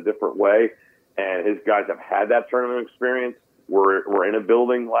done it a different way, and his guys have had that tournament experience. We're in a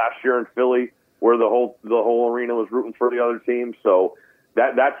building last year in Philly where the whole arena was rooting for the other team. So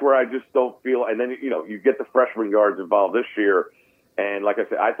that's where I just don't feel. And then, you get the freshman guards involved this year. And like I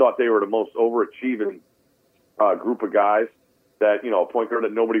said, I thought they were the most overachieving group of guys that, a point guard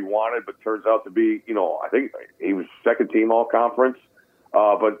that nobody wanted, but turns out to be, I think he was second team all conference.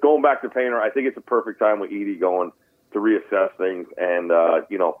 But going back to Painter, I think it's a perfect time with Edey going to reassess things. And,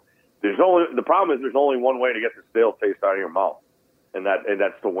 the problem is there's only one way to get the stale taste out of your mouth. And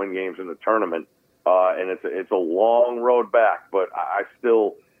that's to win games in the tournament. And it's a long road back, but I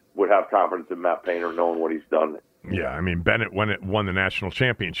still would have confidence in Matt Painter knowing what he's done. Yeah, Bennett won the national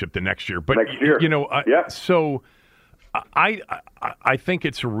championship the next year. But next year. So I think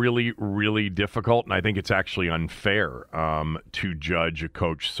it's really, really difficult, and I think it's actually unfair to judge a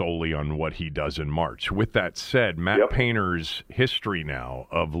coach solely on what he does in March. With that said, Matt Painter's history now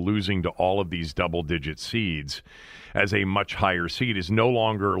of losing to all of these double-digit seeds as a much higher seed is no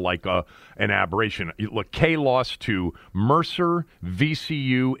longer like an aberration. Look, K lost to Mercer,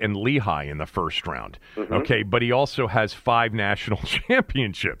 VCU, and Lehigh in the first round. Okay, but he also has 5 national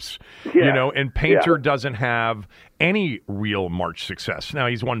championships. And Painter doesn't have any real March success. Now,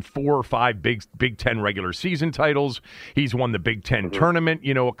 he's won 4 or 5 Big Ten regular season titles. He's won the Big Ten tournament,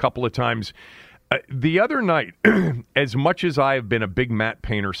 a couple of times. The other night, as much as I have been a big Matt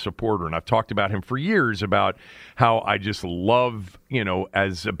Painter supporter, and I've talked about him for years about how I just love,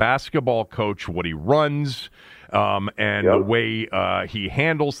 as a basketball coach, what he runs and the way he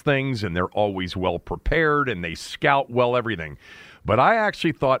handles things, and they're always well prepared and they scout well, everything. But I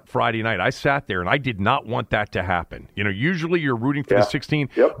actually thought Friday night, I sat there and I did not want that to happen. Usually you're rooting for the 16,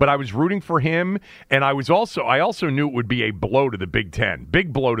 but I was rooting for him, and I also knew it would be a blow to the Big Ten,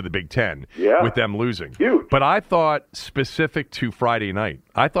 big blow to the Big Ten with them losing. Huge. But I thought specific to Friday night,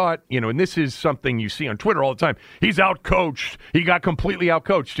 I thought, and this is something you see on Twitter all the time, he's outcoached. He got completely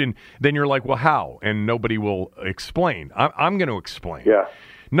outcoached. And then you're like, well, how? And nobody will explain. I'm going to explain. Yeah.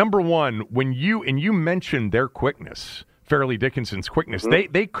 Number one, when you mentioned their quickness, Fairleigh Dickinson's quickness,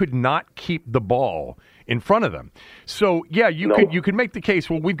 they could not keep the ball in front of them. So, you could make the case,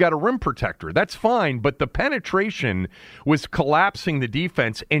 well, we've got a rim protector. That's fine, but the penetration was collapsing the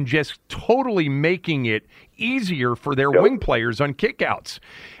defense and just totally making it easier for their wing players on kickouts.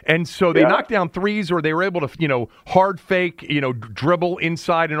 And so they knocked down threes, or they were able to, hard fake, dribble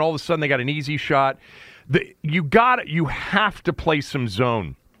inside, and all of a sudden they got an easy shot. You have to play some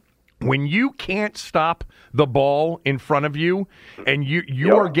zone. When you can't stop the ball in front of you and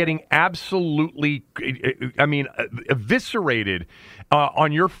you are getting absolutely, eviscerated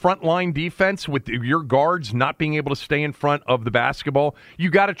on your front line defense with your guards not being able to stay in front of the basketball,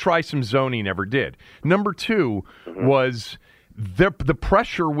 you got to try some zone. He never did. Number 2 was the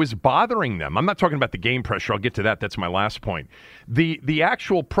pressure was bothering them. I'm not talking about the game pressure. I'll get to that. That's my last point. The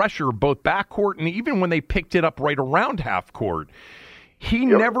actual pressure, both backcourt and even when they picked it up right around half court, he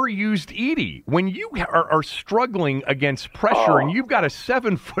never used Edey. When you are struggling against pressure and you've got a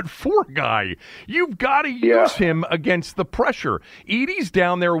 7'4" guy, you've got to use him against the pressure. Edey's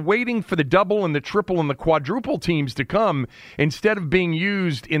down there waiting for the double and the triple and the quadruple teams to come instead of being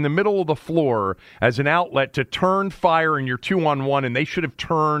used in the middle of the floor as an outlet to turn fire in your 2-on-1, and they should have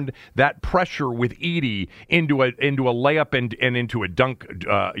turned that pressure with Edey into a layup and into a dunk,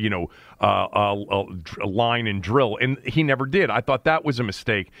 a line and drill, and he never did. I thought that was a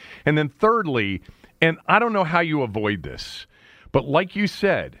mistake. And then thirdly, and I don't know how you avoid this, but like you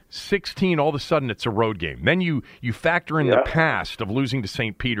said, 16, all of a sudden it's a road game. Then you factor in the past of losing to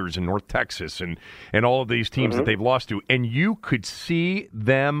St. Peter's in North Texas and all of these teams that they've lost to, and you could see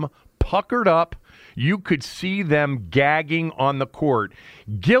them puckered up. You could see them gagging on the court.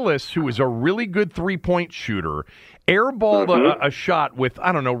 Gillis, who is a really good three-point shooter, airballed a shot with,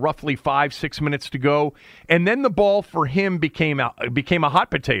 roughly 5-6 minutes to go, and then the ball for him became a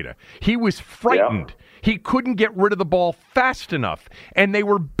hot potato. He was frightened. Yeah. He couldn't get rid of the ball fast enough, and they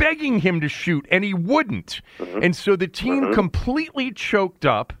were begging him to shoot, and he wouldn't. And so the team completely choked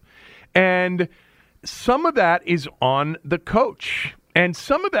up, and some of that is on the coach. And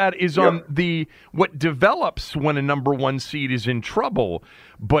some of that is on what develops when a number 1 seed is in trouble.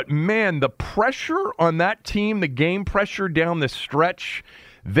 But, man, the pressure on that team, the game pressure down the stretch,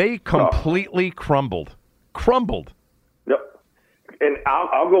 they completely crumbled. Yep. And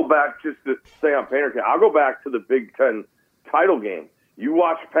I'll go back just to stay on Painter. I'll go back to the Big Ten title game. You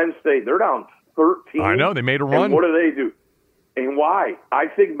watch Penn State. They're down 13. I know. They made a run. And what do? And why? I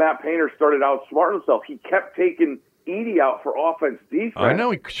think Matt Painter started out smart himself. He kept taking Edey out for offense defense. I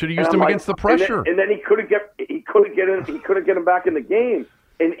know, he should have used him against the pressure. And then he couldn't get him back in the game.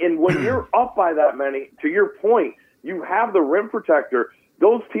 And when you're up by that many, to your point, you have the rim protector.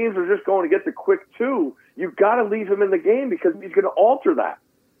 Those teams are just going to get the quick 2. You've got to leave him in the game because he's going to alter that.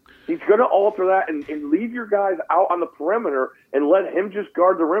 He's going to alter that and leave your guys out on the perimeter and let him just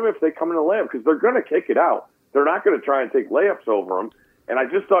guard the rim if they come in the layup, because they're going to kick it out. They're not going to try and take layups over him. And I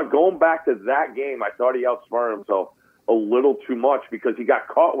just thought, going back to that game, I thought he outsmarted himself a little too much because he got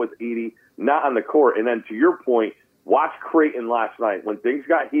caught with Edey not on the court. And then to your point, watch Creighton last night. When things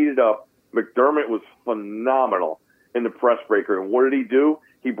got heated up, McDermott was phenomenal in the press breaker. And what did he do?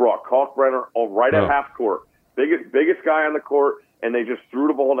 He brought Kalkbrenner right at half court. Biggest guy on the court, and they just threw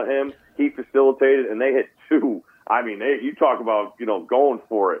the ball to him. He facilitated, and they hit 2. I mean, you talk about, going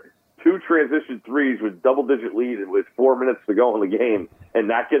for it. 2 transition threes with double-digit lead with 4 minutes to go in the game, and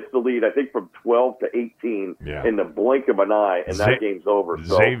that gets the lead, I think, from 12 to 18 in the blink of an eye, and that game's over.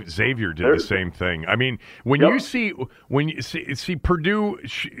 So, Xavier did the same thing. I mean, when you see Purdue,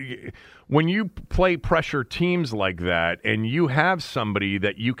 when you play pressure teams like that, and you have somebody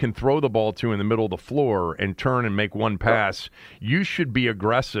that you can throw the ball to in the middle of the floor and turn and make one pass, you should be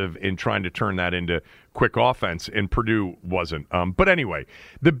aggressive in trying to turn that into quick offense, and Purdue wasn't. But anyway,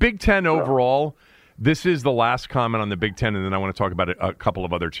 the Big Ten overall, this is the last comment on the Big Ten, and then I want to talk about a couple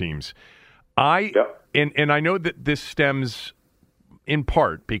of other teams. And I know that this stems in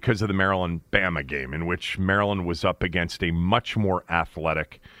part because of the Maryland-Bama game, in which Maryland was up against a much more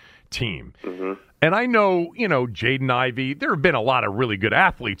athletic team. Mm-hmm. And I know, Jaden Ivey, there have been a lot of really good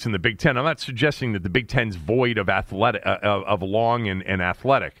athletes in the Big Ten. I'm not suggesting that the Big Ten's void of of long and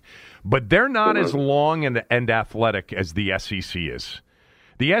athletic, but they're not as long and athletic as the SEC is.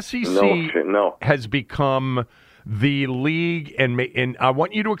 The SEC has become the league, and I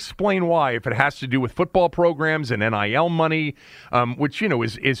want you to explain why, if it has to do with football programs and NIL money, which,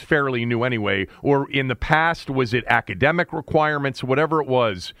 is fairly new anyway, or in the past, was it academic requirements, whatever it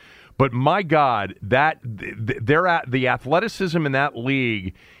was. But my God, the athleticism in that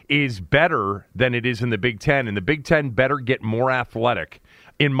league is better than it is in the Big Ten, and the Big Ten better get more athletic,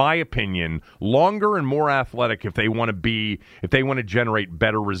 in my opinion, longer and more athletic if they want to generate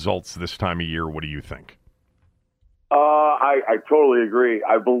better results this time of year. What do you think? I totally agree.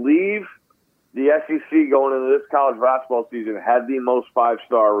 I believe the SEC going into this college basketball season had the most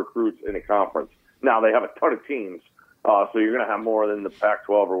 5-star recruits in a conference. Now, they have a ton of teams, so you're going to have more than the Pac-12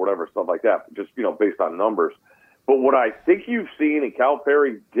 or whatever, stuff like that, just, based on numbers. But what I think you've seen, and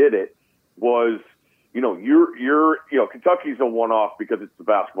Calipari did it, was, Kentucky's a one-off because it's the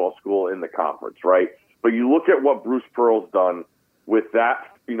basketball school in the conference, right? But you look at what Bruce Pearl's done with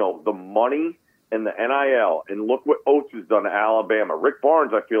that, the money and the NIL, and look what Oates has done to Alabama. Rick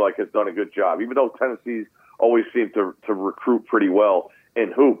Barnes, I feel like, has done a good job, even though Tennessee's always seemed to recruit pretty well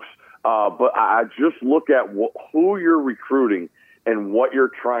in hoops. But I just look at who you're recruiting and what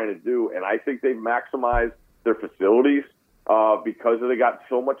you're trying to do, and I think they've maximized their facilities because they got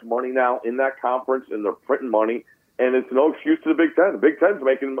so much money now in that conference, and they're printing money, and it's no excuse to the Big Ten. The Big Ten's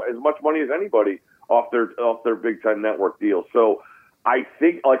making as much money as anybody off their Big Ten network deal. So I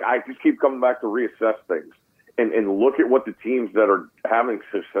think, I just keep coming back to reassess things and look at what the teams that are having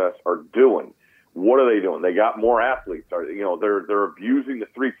success are doing. What are they doing? They got more athletes. They're abusing the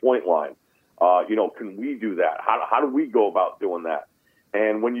 3-point line. Can we do that? How do we go about doing that?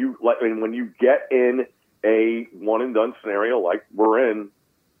 And when you get in a one and done scenario like we're in,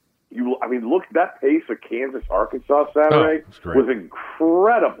 look, that pace of Kansas, Arkansas Saturday was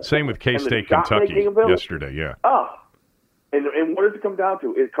incredible. Same with K-State, Kentucky yesterday. Yeah. And what does it come down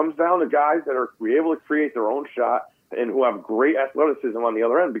to? It comes down to guys that are able to create their own shot and who have great athleticism on the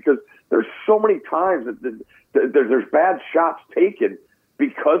other end, because there's so many times that there's bad shots taken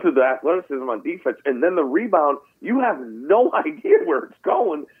because of the athleticism on defense. And then the rebound, you have no idea where it's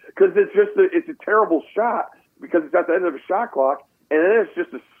going because it's a terrible shot because it's at the end of a shot clock, and then it's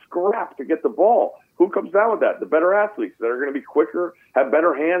just a scrap to get the ball. Who comes down with that? The better athletes that are going to be quicker, have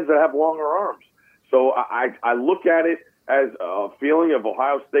better hands, that have longer arms. So I look at it as a feeling of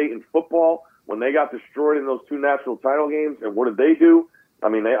Ohio State in football when they got destroyed in those 2 national title games. And what did they do? I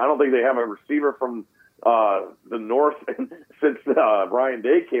don't think they have a receiver from the North since Ryan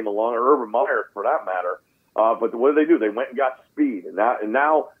Day came along, or Urban Meyer for that matter. But what did they do? They went and got speed. And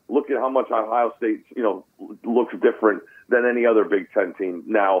now look at how much Ohio State, looks different than any other Big Ten team.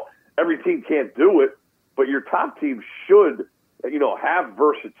 Now, every team can't do it, but your top team should, have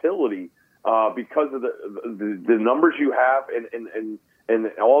versatility because of the numbers you have and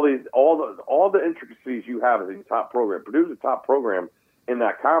all the intricacies you have as a top program. Purdue's a top program in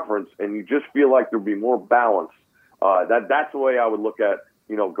that conference, and you just feel like there'd be more balance. That's the way I would look at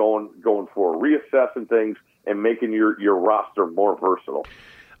going forward, reassessing things and making your roster more versatile.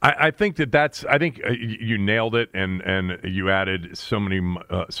 I think I think you nailed it, and you added so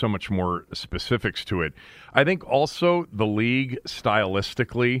much more specifics to it. I think also the league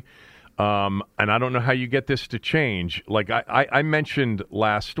stylistically. And I don't know how you get this to change. Like I mentioned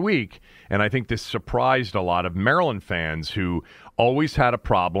last week, and I think this surprised a lot of Maryland fans who always had a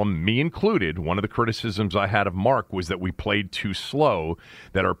problem, me included. One of the criticisms I had of Mark was that we played too slow,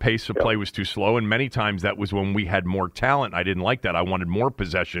 that our pace of play was too slow, and many times that was when we had more talent. I didn't like that. I wanted more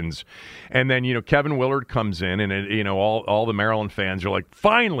possessions. And then, Kevin Willard comes in, and, all the Maryland fans are like,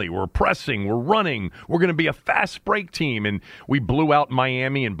 finally, we're pressing, we're running, we're going to be a fast break team. And we blew out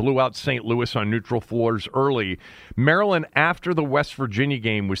Miami and blew out St. Louis on neutral floors early. Maryland, after the West Virginia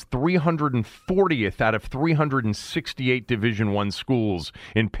game, was 340th out of 368 Division I schools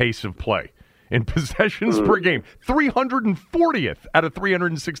in pace of play. In possessions per game, 340th out of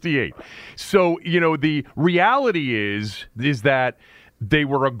 368. So, the reality is that they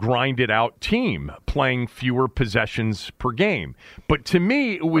were a grinded-out team playing fewer possessions per game. But to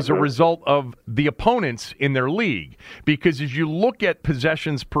me, it was a result of the opponents in their league. Because as you look at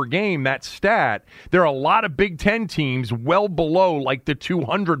possessions per game, that stat, there are a lot of Big Ten teams well below like the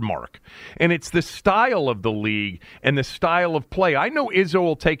 200 mark. And it's the style of the league and the style of play. I know Izzo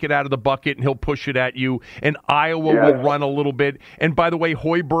will take it out of the bucket and he'll push it at you, and Iowa will run a little bit. And by the way,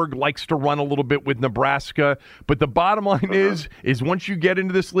 Hoiberg likes to run a little bit with Nebraska. But the bottom line is once you get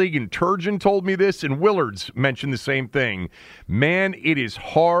into this league, and Turgeon told me this, and Willards mentioned the same thing, man, it is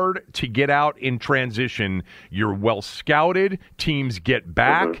hard to get out in transition. You're well scouted, teams get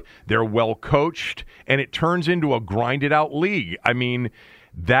back, they're well coached, and it turns into a grinded out league. I mean,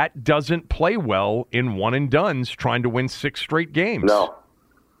 that doesn't play well in one and dones trying to win 6 straight games. No.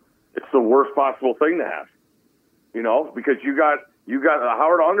 It's the worst possible thing to have. Because you got the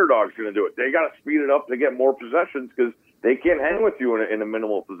Howard underdogs going to do it. They got to speed it up to get more possessions because they can't hang with you in a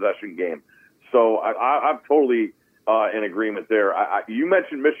minimal possession game. So I'm totally in agreement there. You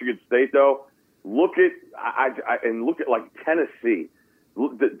mentioned Michigan State, though. Look at like Tennessee.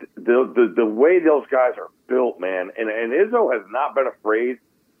 The way those guys are built, man. And Izzo has not been afraid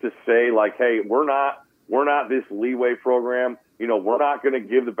to say, like, hey, we're not this leeway program. We're not going to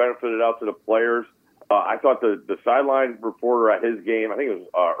give the benefit of the doubt to the players. I thought the sideline reporter at his game, I think it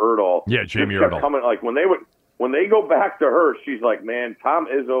was Erdahl. Yeah, Jamie Erdahl. Coming, like, when they go back to her, she's like, man, Tom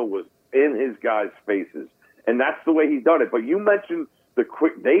Izzo was in his guys' faces. And that's the way he's done it. But you mentioned the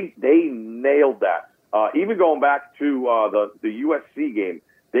quick, they nailed that. Even going back to the USC game,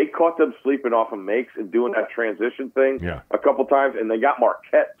 they caught them sleeping off of makes and doing that transition thing a couple times, and they got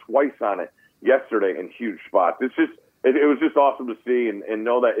Marquette twice on it yesterday in huge spots. It was just awesome to see and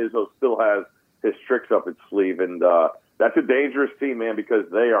know that Izzo still has his tricks up his sleeve. And that's a dangerous team, man, because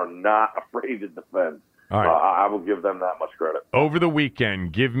they are not afraid to defend. All right. I will give them that much credit. Over the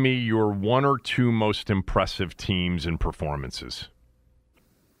weekend, give me your 1 or 2 most impressive teams and performances.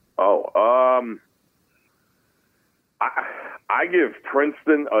 I give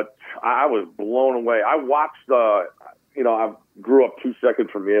Princeton I was blown away. I watched, I grew up 2 seconds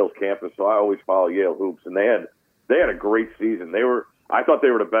from Yale's campus, so I always follow Yale hoops, and they had a great season. I thought they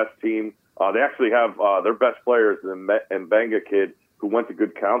were the best team. They actually have their best players, the Mbenga kid who went to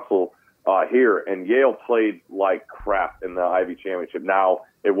good counsel here, and Yale played like crap in the Ivy Championship. Now,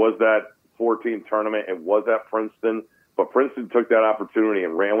 it was that 4-team tournament. It was at Princeton, but Princeton took that opportunity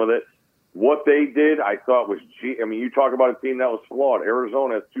and ran with it. What they did, I thought was, you talk about a team that was flawed.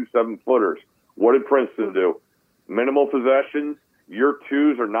 Arizona has 2 7-footers. What did Princeton do? Minimal possessions. Your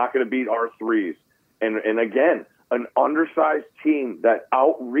 2s are not going to beat our 3s. And again, an undersized team that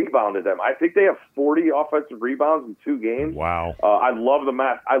out-rebounded them. I think they have 40 offensive rebounds in 2 games. Wow. I love the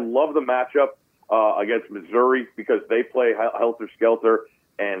matchup against Missouri because they play helter-skelter.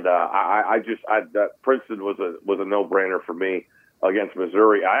 And Princeton was a no-brainer for me against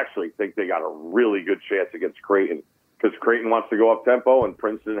Missouri. I actually think they got a really good chance against Creighton because Creighton wants to go up-tempo, and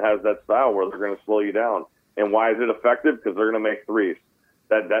Princeton has that style where they're going to slow you down. And why is it effective? Because they're going to make 3s.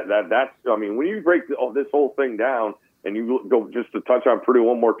 That's when you break this whole thing down and you go just to touch on Purdue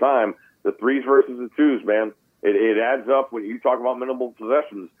one more time, the 3s versus the 2s, man, it adds up when you talk about minimal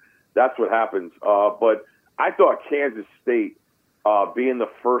possessions. That's what happens. But I thought Kansas State being the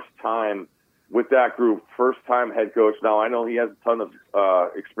first time with that group, first-time head coach. Now, I know he has a ton of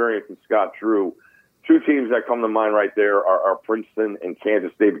experience in Scott Drew. 2 teams that come to mind right there are Princeton and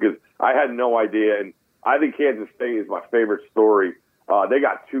Kansas State because I had no idea, and I think Kansas State is my favorite story. They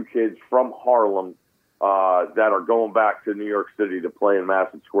got 2 kids from Harlem that are going back to New York City to play in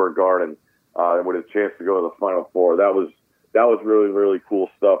Madison Square Garden with a chance to go to the Final Four. That was really, really cool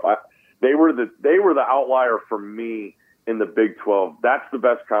stuff. They were the outlier for me in the Big 12. That's the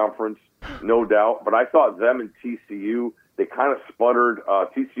best conference, no doubt. But I thought them and TCU, they kind of sputtered.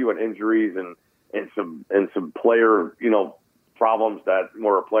 TCU had injuries and some player problems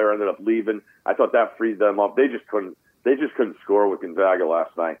where a player ended up leaving. I thought that freed them up. They just couldn't score with Gonzaga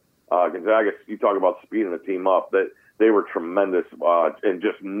last night. Gonzaga, you talk about speeding the team up. That they were tremendous and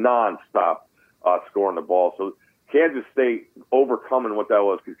just nonstop scoring the ball. So Kansas State overcoming what that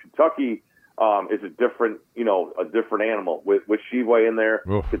was, because Kentucky is a different animal with Shivway in there.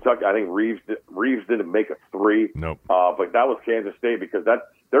 Oof. Kentucky, I think Reeves didn't make a three. Nope. But that was Kansas State, because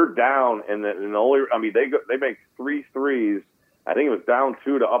they're down and the only, I mean, they make 3 threes. I think it was down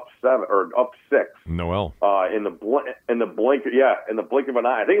 2 to up 7 or up 6. Noel. In the blink of an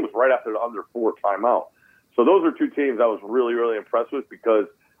eye. I think it was right after the under 4 timeout. So those are two teams I was really, really impressed with, because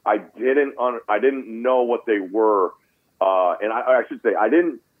I didn't know what they were, and I should say I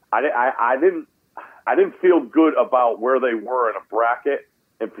didn't feel good about where they were in a bracket,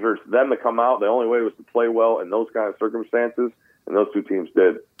 and for them to come out, the only way was to play well in those kind of circumstances, and those two teams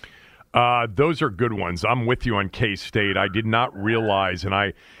did. Those are good ones. I'm with you on K-State. I did not realize,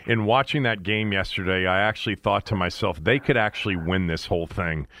 and in watching that game yesterday, I actually thought to myself, they could actually win this whole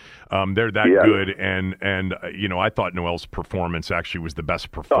thing. They're that good, and I thought Noel's performance actually was the best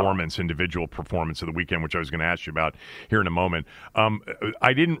individual performance of the weekend, which I was going to ask you about here in a moment.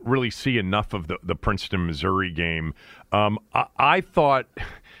 I didn't really see enough of the Princeton, Missouri game. I thought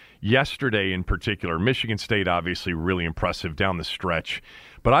yesterday in particular, Michigan State obviously really impressive down the stretch.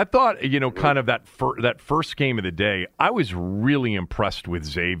 But I thought, kind of that first game of the day, I was really impressed with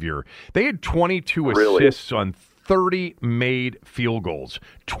Xavier. They had 22 assists on 30 made field goals.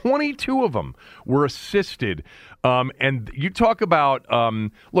 22 of them were assisted. And you talk about,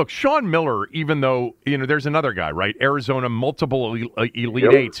 look, Sean Miller, even though, there's another guy, right? Arizona, multiple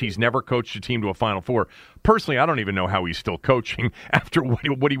Elite Eights. He's never coached a team to a Final Four. Personally, I don't even know how he's still coaching after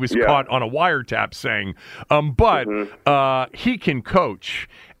what he was caught on a wiretap saying. But he can coach.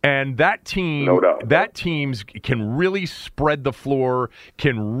 And that team, that teams can really spread the floor,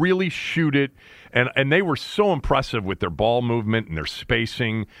 can really shoot it, and they were so impressive with their ball movement and their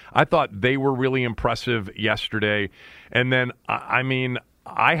spacing. I thought they were really impressive yesterday. And then,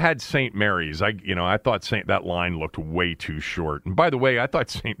 I had St. Mary's. I thought that line looked way too short. And by the way, I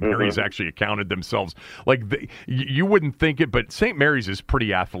thought St. Mary's actually accounted themselves. You wouldn't think it, but St. Mary's is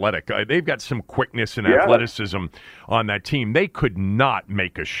pretty athletic. They've got some quickness and athleticism on that team. They could not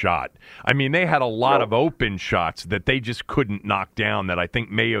make a shot. I mean, they had a lot of open shots that they just couldn't knock down that I think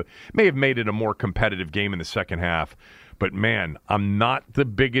may have made it a more competitive game in the second half. But, man, I'm not the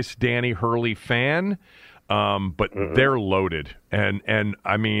biggest Danny Hurley fan. But they're loaded. And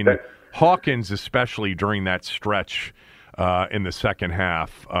I mean, Hawkins, especially during that stretch in the second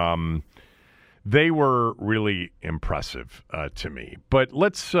half, they were really impressive to me. But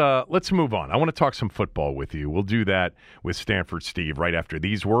let's move on. I want to talk some football with you. We'll do that with Stanford Steve right after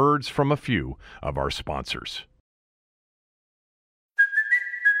these words from a few of our sponsors.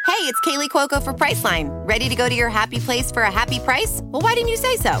 Hey, it's Kaylee Cuoco for Priceline. Ready to go to your happy place for a happy price? Well, why didn't you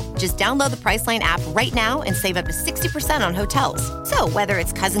say so? Just download the Priceline app right now and save up to 60% on hotels. So whether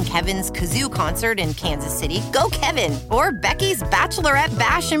it's Cousin Kevin's Kazoo Concert in Kansas City, go Kevin, or Becky's Bachelorette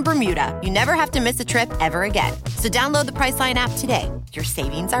Bash in Bermuda, you never have to miss a trip ever again. So download the Priceline app today. Your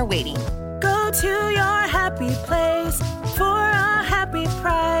savings are waiting. Go to your happy place for a happy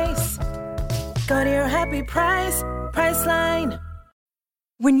price. Go to your happy price, Priceline.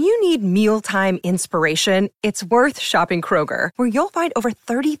 When you need mealtime inspiration, it's worth shopping Kroger, where you'll find over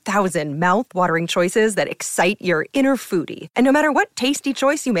 30,000 mouth-watering choices that excite your inner foodie. And no matter what tasty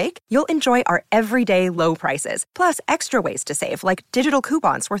choice you make, you'll enjoy our everyday low prices, plus extra ways to save, like digital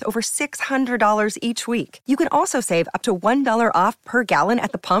coupons worth over $600 each week. You can also save up to $1 off per gallon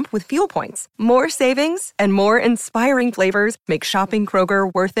at the pump with fuel points. More savings and more inspiring flavors make shopping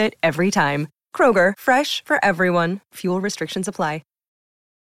Kroger worth it every time. Kroger, fresh for everyone. Fuel restrictions apply.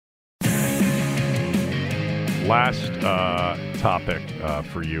 Last topic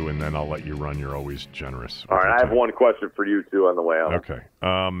for you, and then I'll let you run. You're always generous. All right, I have one question for you, too, on the way out. Okay.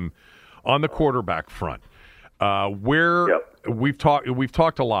 On the quarterback front, we've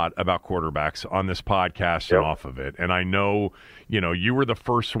talked a lot about quarterbacks on this podcast and off of it, and I know you were the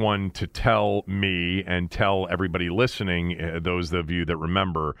first one to tell me and tell everybody listening, those of you that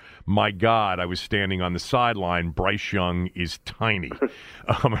remember, my God, I was standing on the sideline. Bryce Young is tiny.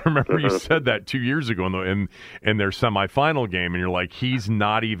 I remember you said that 2 years ago in their semifinal game, and you're like, he's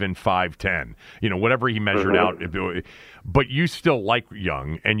not even 5'10", whatever he measured out. But you still like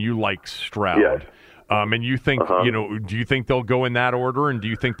Young, and you like Stroud. Yes. And you think, do you think they'll go in that order, and do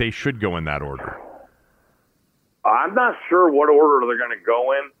you think they should go in that order? I'm not sure what order they're going to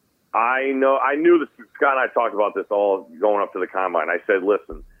go in. I knew this. Scott and I talked about this all going up to the combine. I said,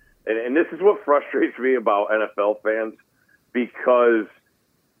 listen, and this is what frustrates me about NFL fans, because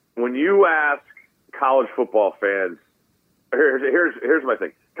when you ask college football fans, here's my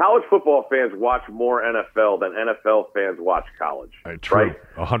thing. College football fans watch more NFL than NFL fans watch college. True, right?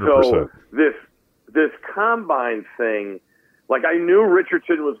 100%. So this combine thing, like I knew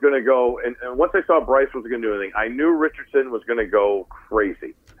Richardson was going to go, and once I saw Bryce wasn't going to do anything, I knew Richardson was going to go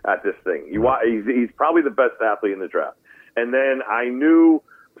crazy at this thing. He's probably the best athlete in the draft. And then I knew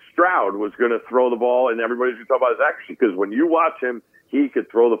Stroud was going to throw the ball, and everybody's going to talk about his accuracy, because when you watch him, he could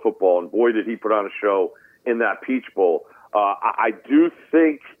throw the football, and boy, did he put on a show in that Peach Bowl. I do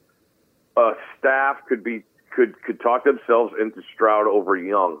think staff could talk themselves into Stroud over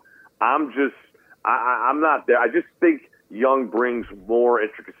Young. I'm not there. I just think Young brings more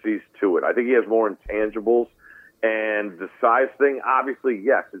intricacies to it. I think he has more intangibles, and the size thing, obviously,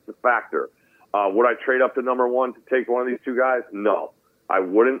 yes, it's a factor. Would I trade up to number 1 to take one of these two guys? No, I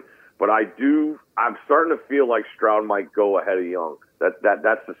wouldn't. But I'm starting to feel like Stroud might go ahead of Young. That's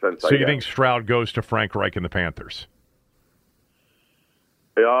the sense I get. So you think Stroud goes to Frank Reich and the Panthers?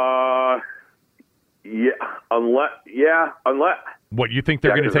 Unless. What, you think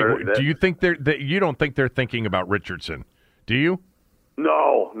they're going to take? Do you think you don't think they're thinking about Richardson? Do you?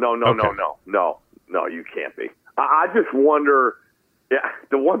 No, you can't be. I just wonder. Yeah,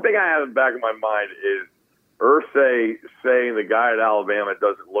 the one thing I have in the back of my mind is Irsay saying the guy at Alabama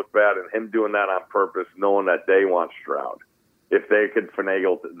doesn't look bad, and him doing that on purpose, knowing that they want Stroud. If they could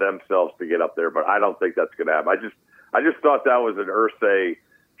finagle themselves to get up there, but I don't think that's going to happen. I just thought that was an Irsay.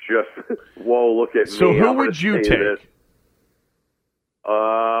 Just whoa, look at me. So who would you take? This.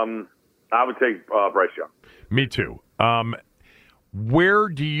 I would take Bryce Young. Me too. Where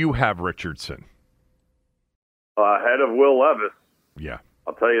do you have Richardson? Ahead of Will Levis. Yeah,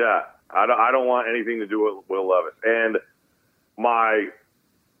 I'll tell you that. I don't want anything to do with Will Levis. And my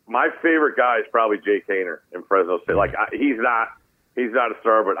favorite guy is probably Jake Haener in Fresno State. Like he's not a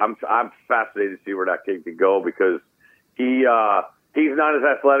star, but I'm fascinated to see where that kid could go, because he's not as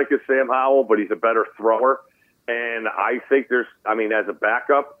athletic as Sam Howell, but he's a better thrower. And I think as a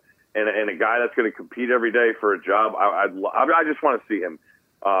backup and a guy that's going to compete every day for a job, I just want to see him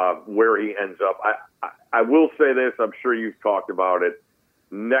where he ends up. I will say this, I'm sure you've talked about it.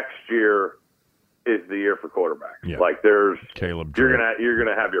 Next year is the year for quarterbacks. Yeah. Like there's Caleb. You're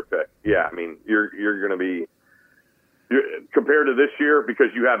gonna have your pick. Yeah, I mean you're gonna be compared to this year, because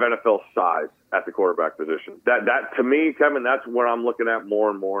you have NFL size at the quarterback position. That to me, Kevin, that's what I'm looking at more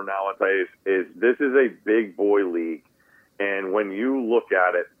and more nowadays. Is this is a big boy league, and when you look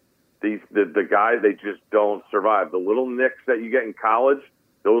at it, the guys, they just don't survive. The little nicks that you get in college,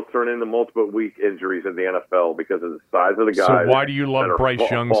 those turn into multiple week injuries in the NFL because of the size of the guys. So why do you love Bryce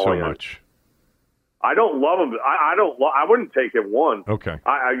Young so much? I don't love him. I wouldn't take him one. Okay.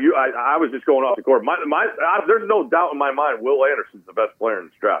 I was just going off the court. There's no doubt in my mind Will Anderson's the best player in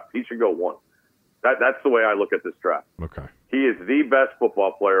this draft. He should go 1. That's the way I look at this draft. Okay. He is the best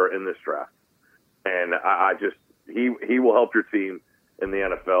football player in this draft, and he will help your team in the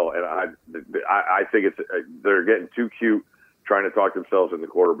NFL. And I think they're getting too cute trying to talk themselves into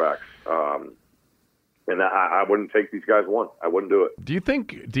quarterbacks. And I wouldn't take these guys 1. I wouldn't do it. Do you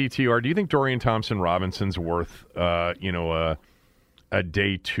think, DTR, do you think Dorian Thompson-Robinson's worth, a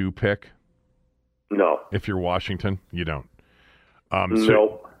day 2 pick? No. If you're Washington, you don't?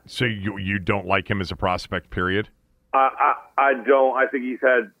 No. So you don't like him as a prospect, period? I don't. I think he's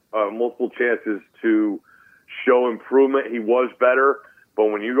had multiple chances to show improvement. He was better, but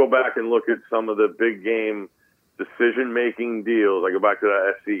when you go back and look at some of the big game decision-making deals, I go back to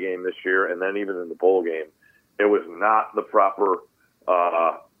that SC game this year, and then even in the bowl game, it was not the proper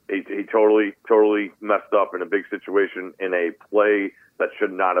he totally messed up in a big situation in a play that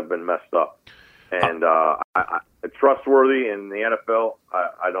should not have been messed up. And trustworthy in the NFL,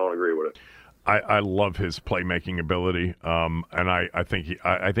 I don't agree with it. I love his playmaking ability, and I think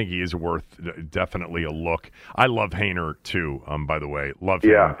he is worth definitely a look. I love Haener too. By the way, love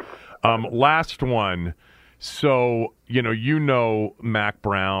him. Last one. So, you know Mac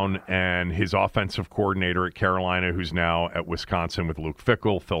Brown and his offensive coordinator at Carolina, who's now at Wisconsin with Luke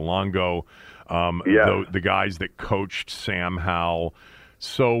Fickell, Phil Longo, the guys that coached Sam Howell.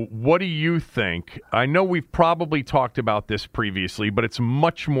 So what do you think? I know we've probably talked about this previously, but it's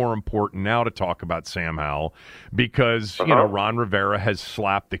much more important now to talk about Sam Howell because, Ron Rivera has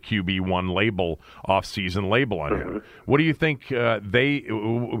slapped the QB1 label, off-season label on him. What do you think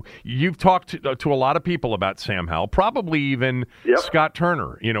you've talked to a lot of people about Sam Howell, probably even Scott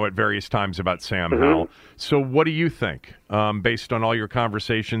Turner, at various times about Sam Howell. So what do you think, based on all your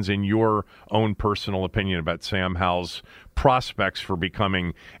conversations and your own personal opinion about Sam Howell's prospects for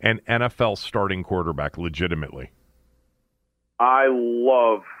becoming an NFL starting quarterback legitimately? I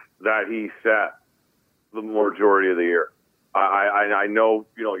love that he sat the majority of the year. I know,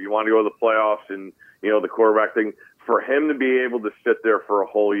 you want to go to the playoffs and, the quarterback thing. For him to be able to sit there for a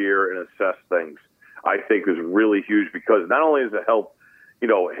whole year and assess things, I think is really huge, because not only does it help,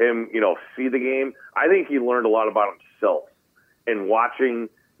 him, see the game, I think he learned a lot about himself and watching,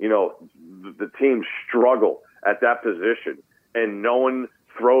 the team struggle at that position and knowing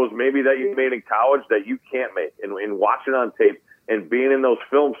throws maybe that you made in college that you can't make, and watching on tape and being in those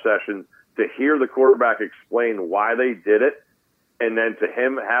film sessions to hear the quarterback explain why they did it, and then to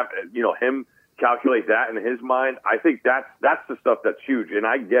him have, him calculate that in his mind. I think that's the stuff that's huge, and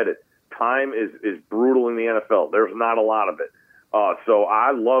I get it. Time is brutal in the NFL. There's not a lot of it. So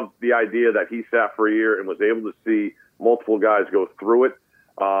I love the idea that he sat for a year and was able to see multiple guys go through it,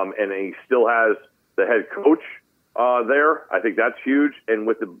 and he still has the head coach there. I think that's huge. And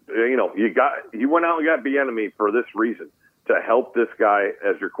with the, you went out and got Bieniemy for this reason, to help this guy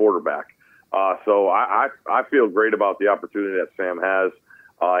as your quarterback. So I feel great about the opportunity that Sam has.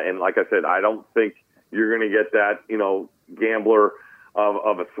 And like I said, I don't think you're going to get that, gambler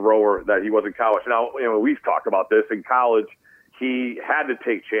of a thrower that he was in college. Now, we've talked about this in college. He had to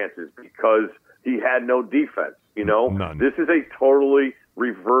take chances because he had no defense. None. This is a totally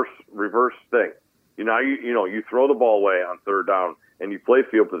reverse thing. You throw the ball away on third down and you play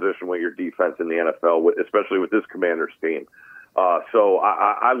field position with your defense in the NFL, especially with this Commanders team. So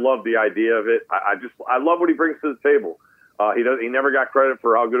I love the idea of it. I love what he brings to the table. He never got credit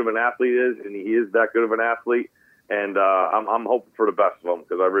for how good of an athlete he is, and he is that good of an athlete. And I'm hoping for the best of him,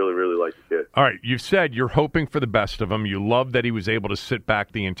 because I really, really like the kid. All right, you've said you're hoping for the best of him. You love that he was able to sit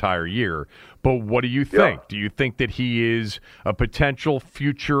back the entire year. But what do you think? Yeah. Do you think that he is a potential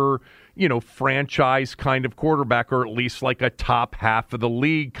future, franchise kind of quarterback, or at least like a top half of the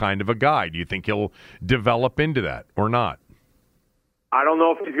league kind of a guy? Do you think he'll develop into that or not? I don't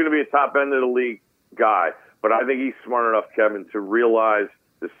know if he's going to be a top end of the league guy, but I think he's smart enough, Kevin, to realize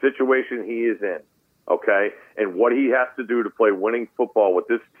the situation he is in. Okay, and what he has to do to play winning football with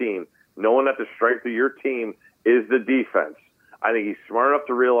this team, knowing that the strength of your team is the defense. I think he's smart enough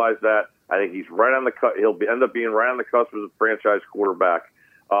to realize that. I think he's right on the cut. He'll end up being right on the cusp as a franchise quarterback.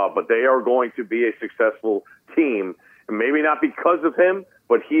 But they are going to be a successful team, and maybe not because of him,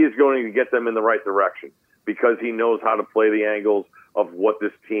 but he is going to get them in the right direction, because he knows how to play the angles of what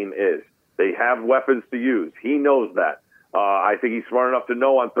this team is. They have weapons to use. He knows that. I think he's smart enough to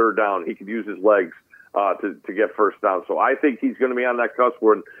know on third down he could use his legs to get first down. So I think he's going to be on that cusp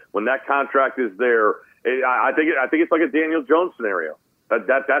where when that contract is there, I think it's like a Daniel Jones scenario.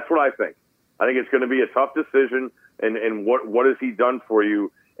 That's what I think. I think it's going to be a tough decision, and what has he done for you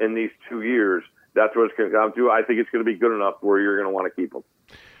in these 2 years? That's what it's going to come to. I think it's going to be good enough where you're going to want to keep him.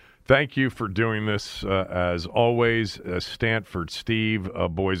 Thank you for doing this, as always. Stanford Steve,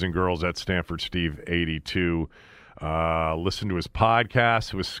 boys and girls at Stanford Steve 82. Listen to his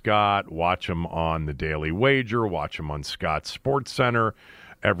podcast with Scott. Watch him on The Daily Wager. Watch him on Scott Sports Center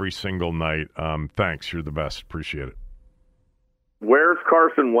every single night. Thanks. You're the best. Appreciate it. Where's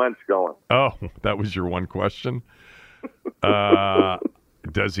Carson Wentz going? Oh, that was your one question?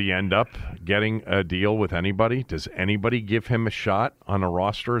 Does he end up getting a deal with anybody? Does anybody give him a shot on a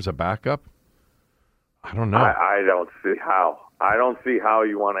roster as a backup? I don't know. I don't see how. I don't see how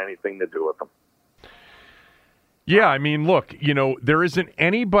you want anything to do with him. Yeah, I mean, look, there isn't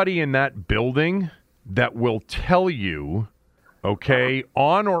anybody in that building that will tell you, okay,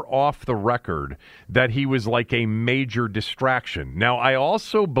 on or off the record, that he was like a major distraction. Now, I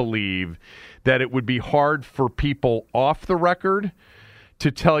also believe that it would be hard for people off the record to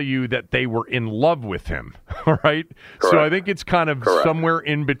tell you that they were in love with him, all right? Correct. So I think it's kind of somewhere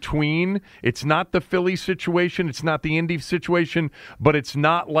in between. It's not the Philly situation. It's not the Indy situation, but it's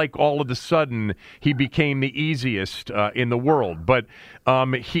not like all of a sudden he became the easiest in the world. But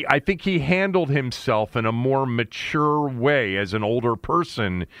I think he handled himself in a more mature way as an older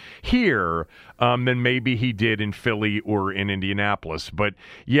person here than maybe he did in Philly or in Indianapolis. But,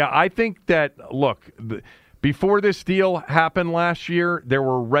 yeah, I think that, look, before this deal happened last year, there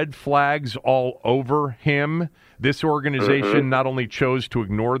were red flags all over him. This organization not only chose to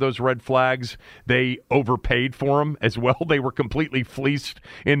ignore those red flags, they overpaid for him as well. They were completely fleeced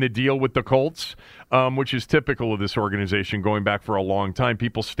in the deal with the Colts, which is typical of this organization going back for a long time.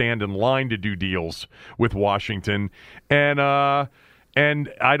 People stand in line to do deals with Washington, and I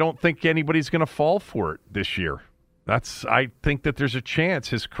don't think anybody's going to fall for it this year. I think that there's a chance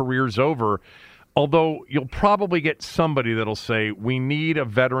his career's over. Although you'll probably get somebody that'll say, we need a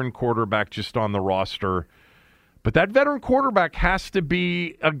veteran quarterback just on the roster. But that veteran quarterback has to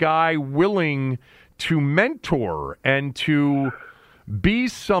be a guy willing to mentor and to be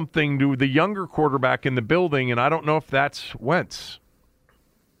something to the younger quarterback in the building, and I don't know if that's Wentz.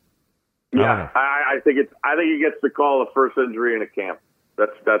 Yeah, I think he gets to call the first injury in a camp.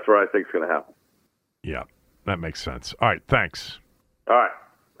 That's what I think is going to happen. Yeah, that makes sense. All right, thanks. All right,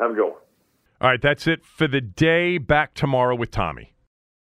 have a good one. All right, that's it for the day. Back tomorrow with Tommy.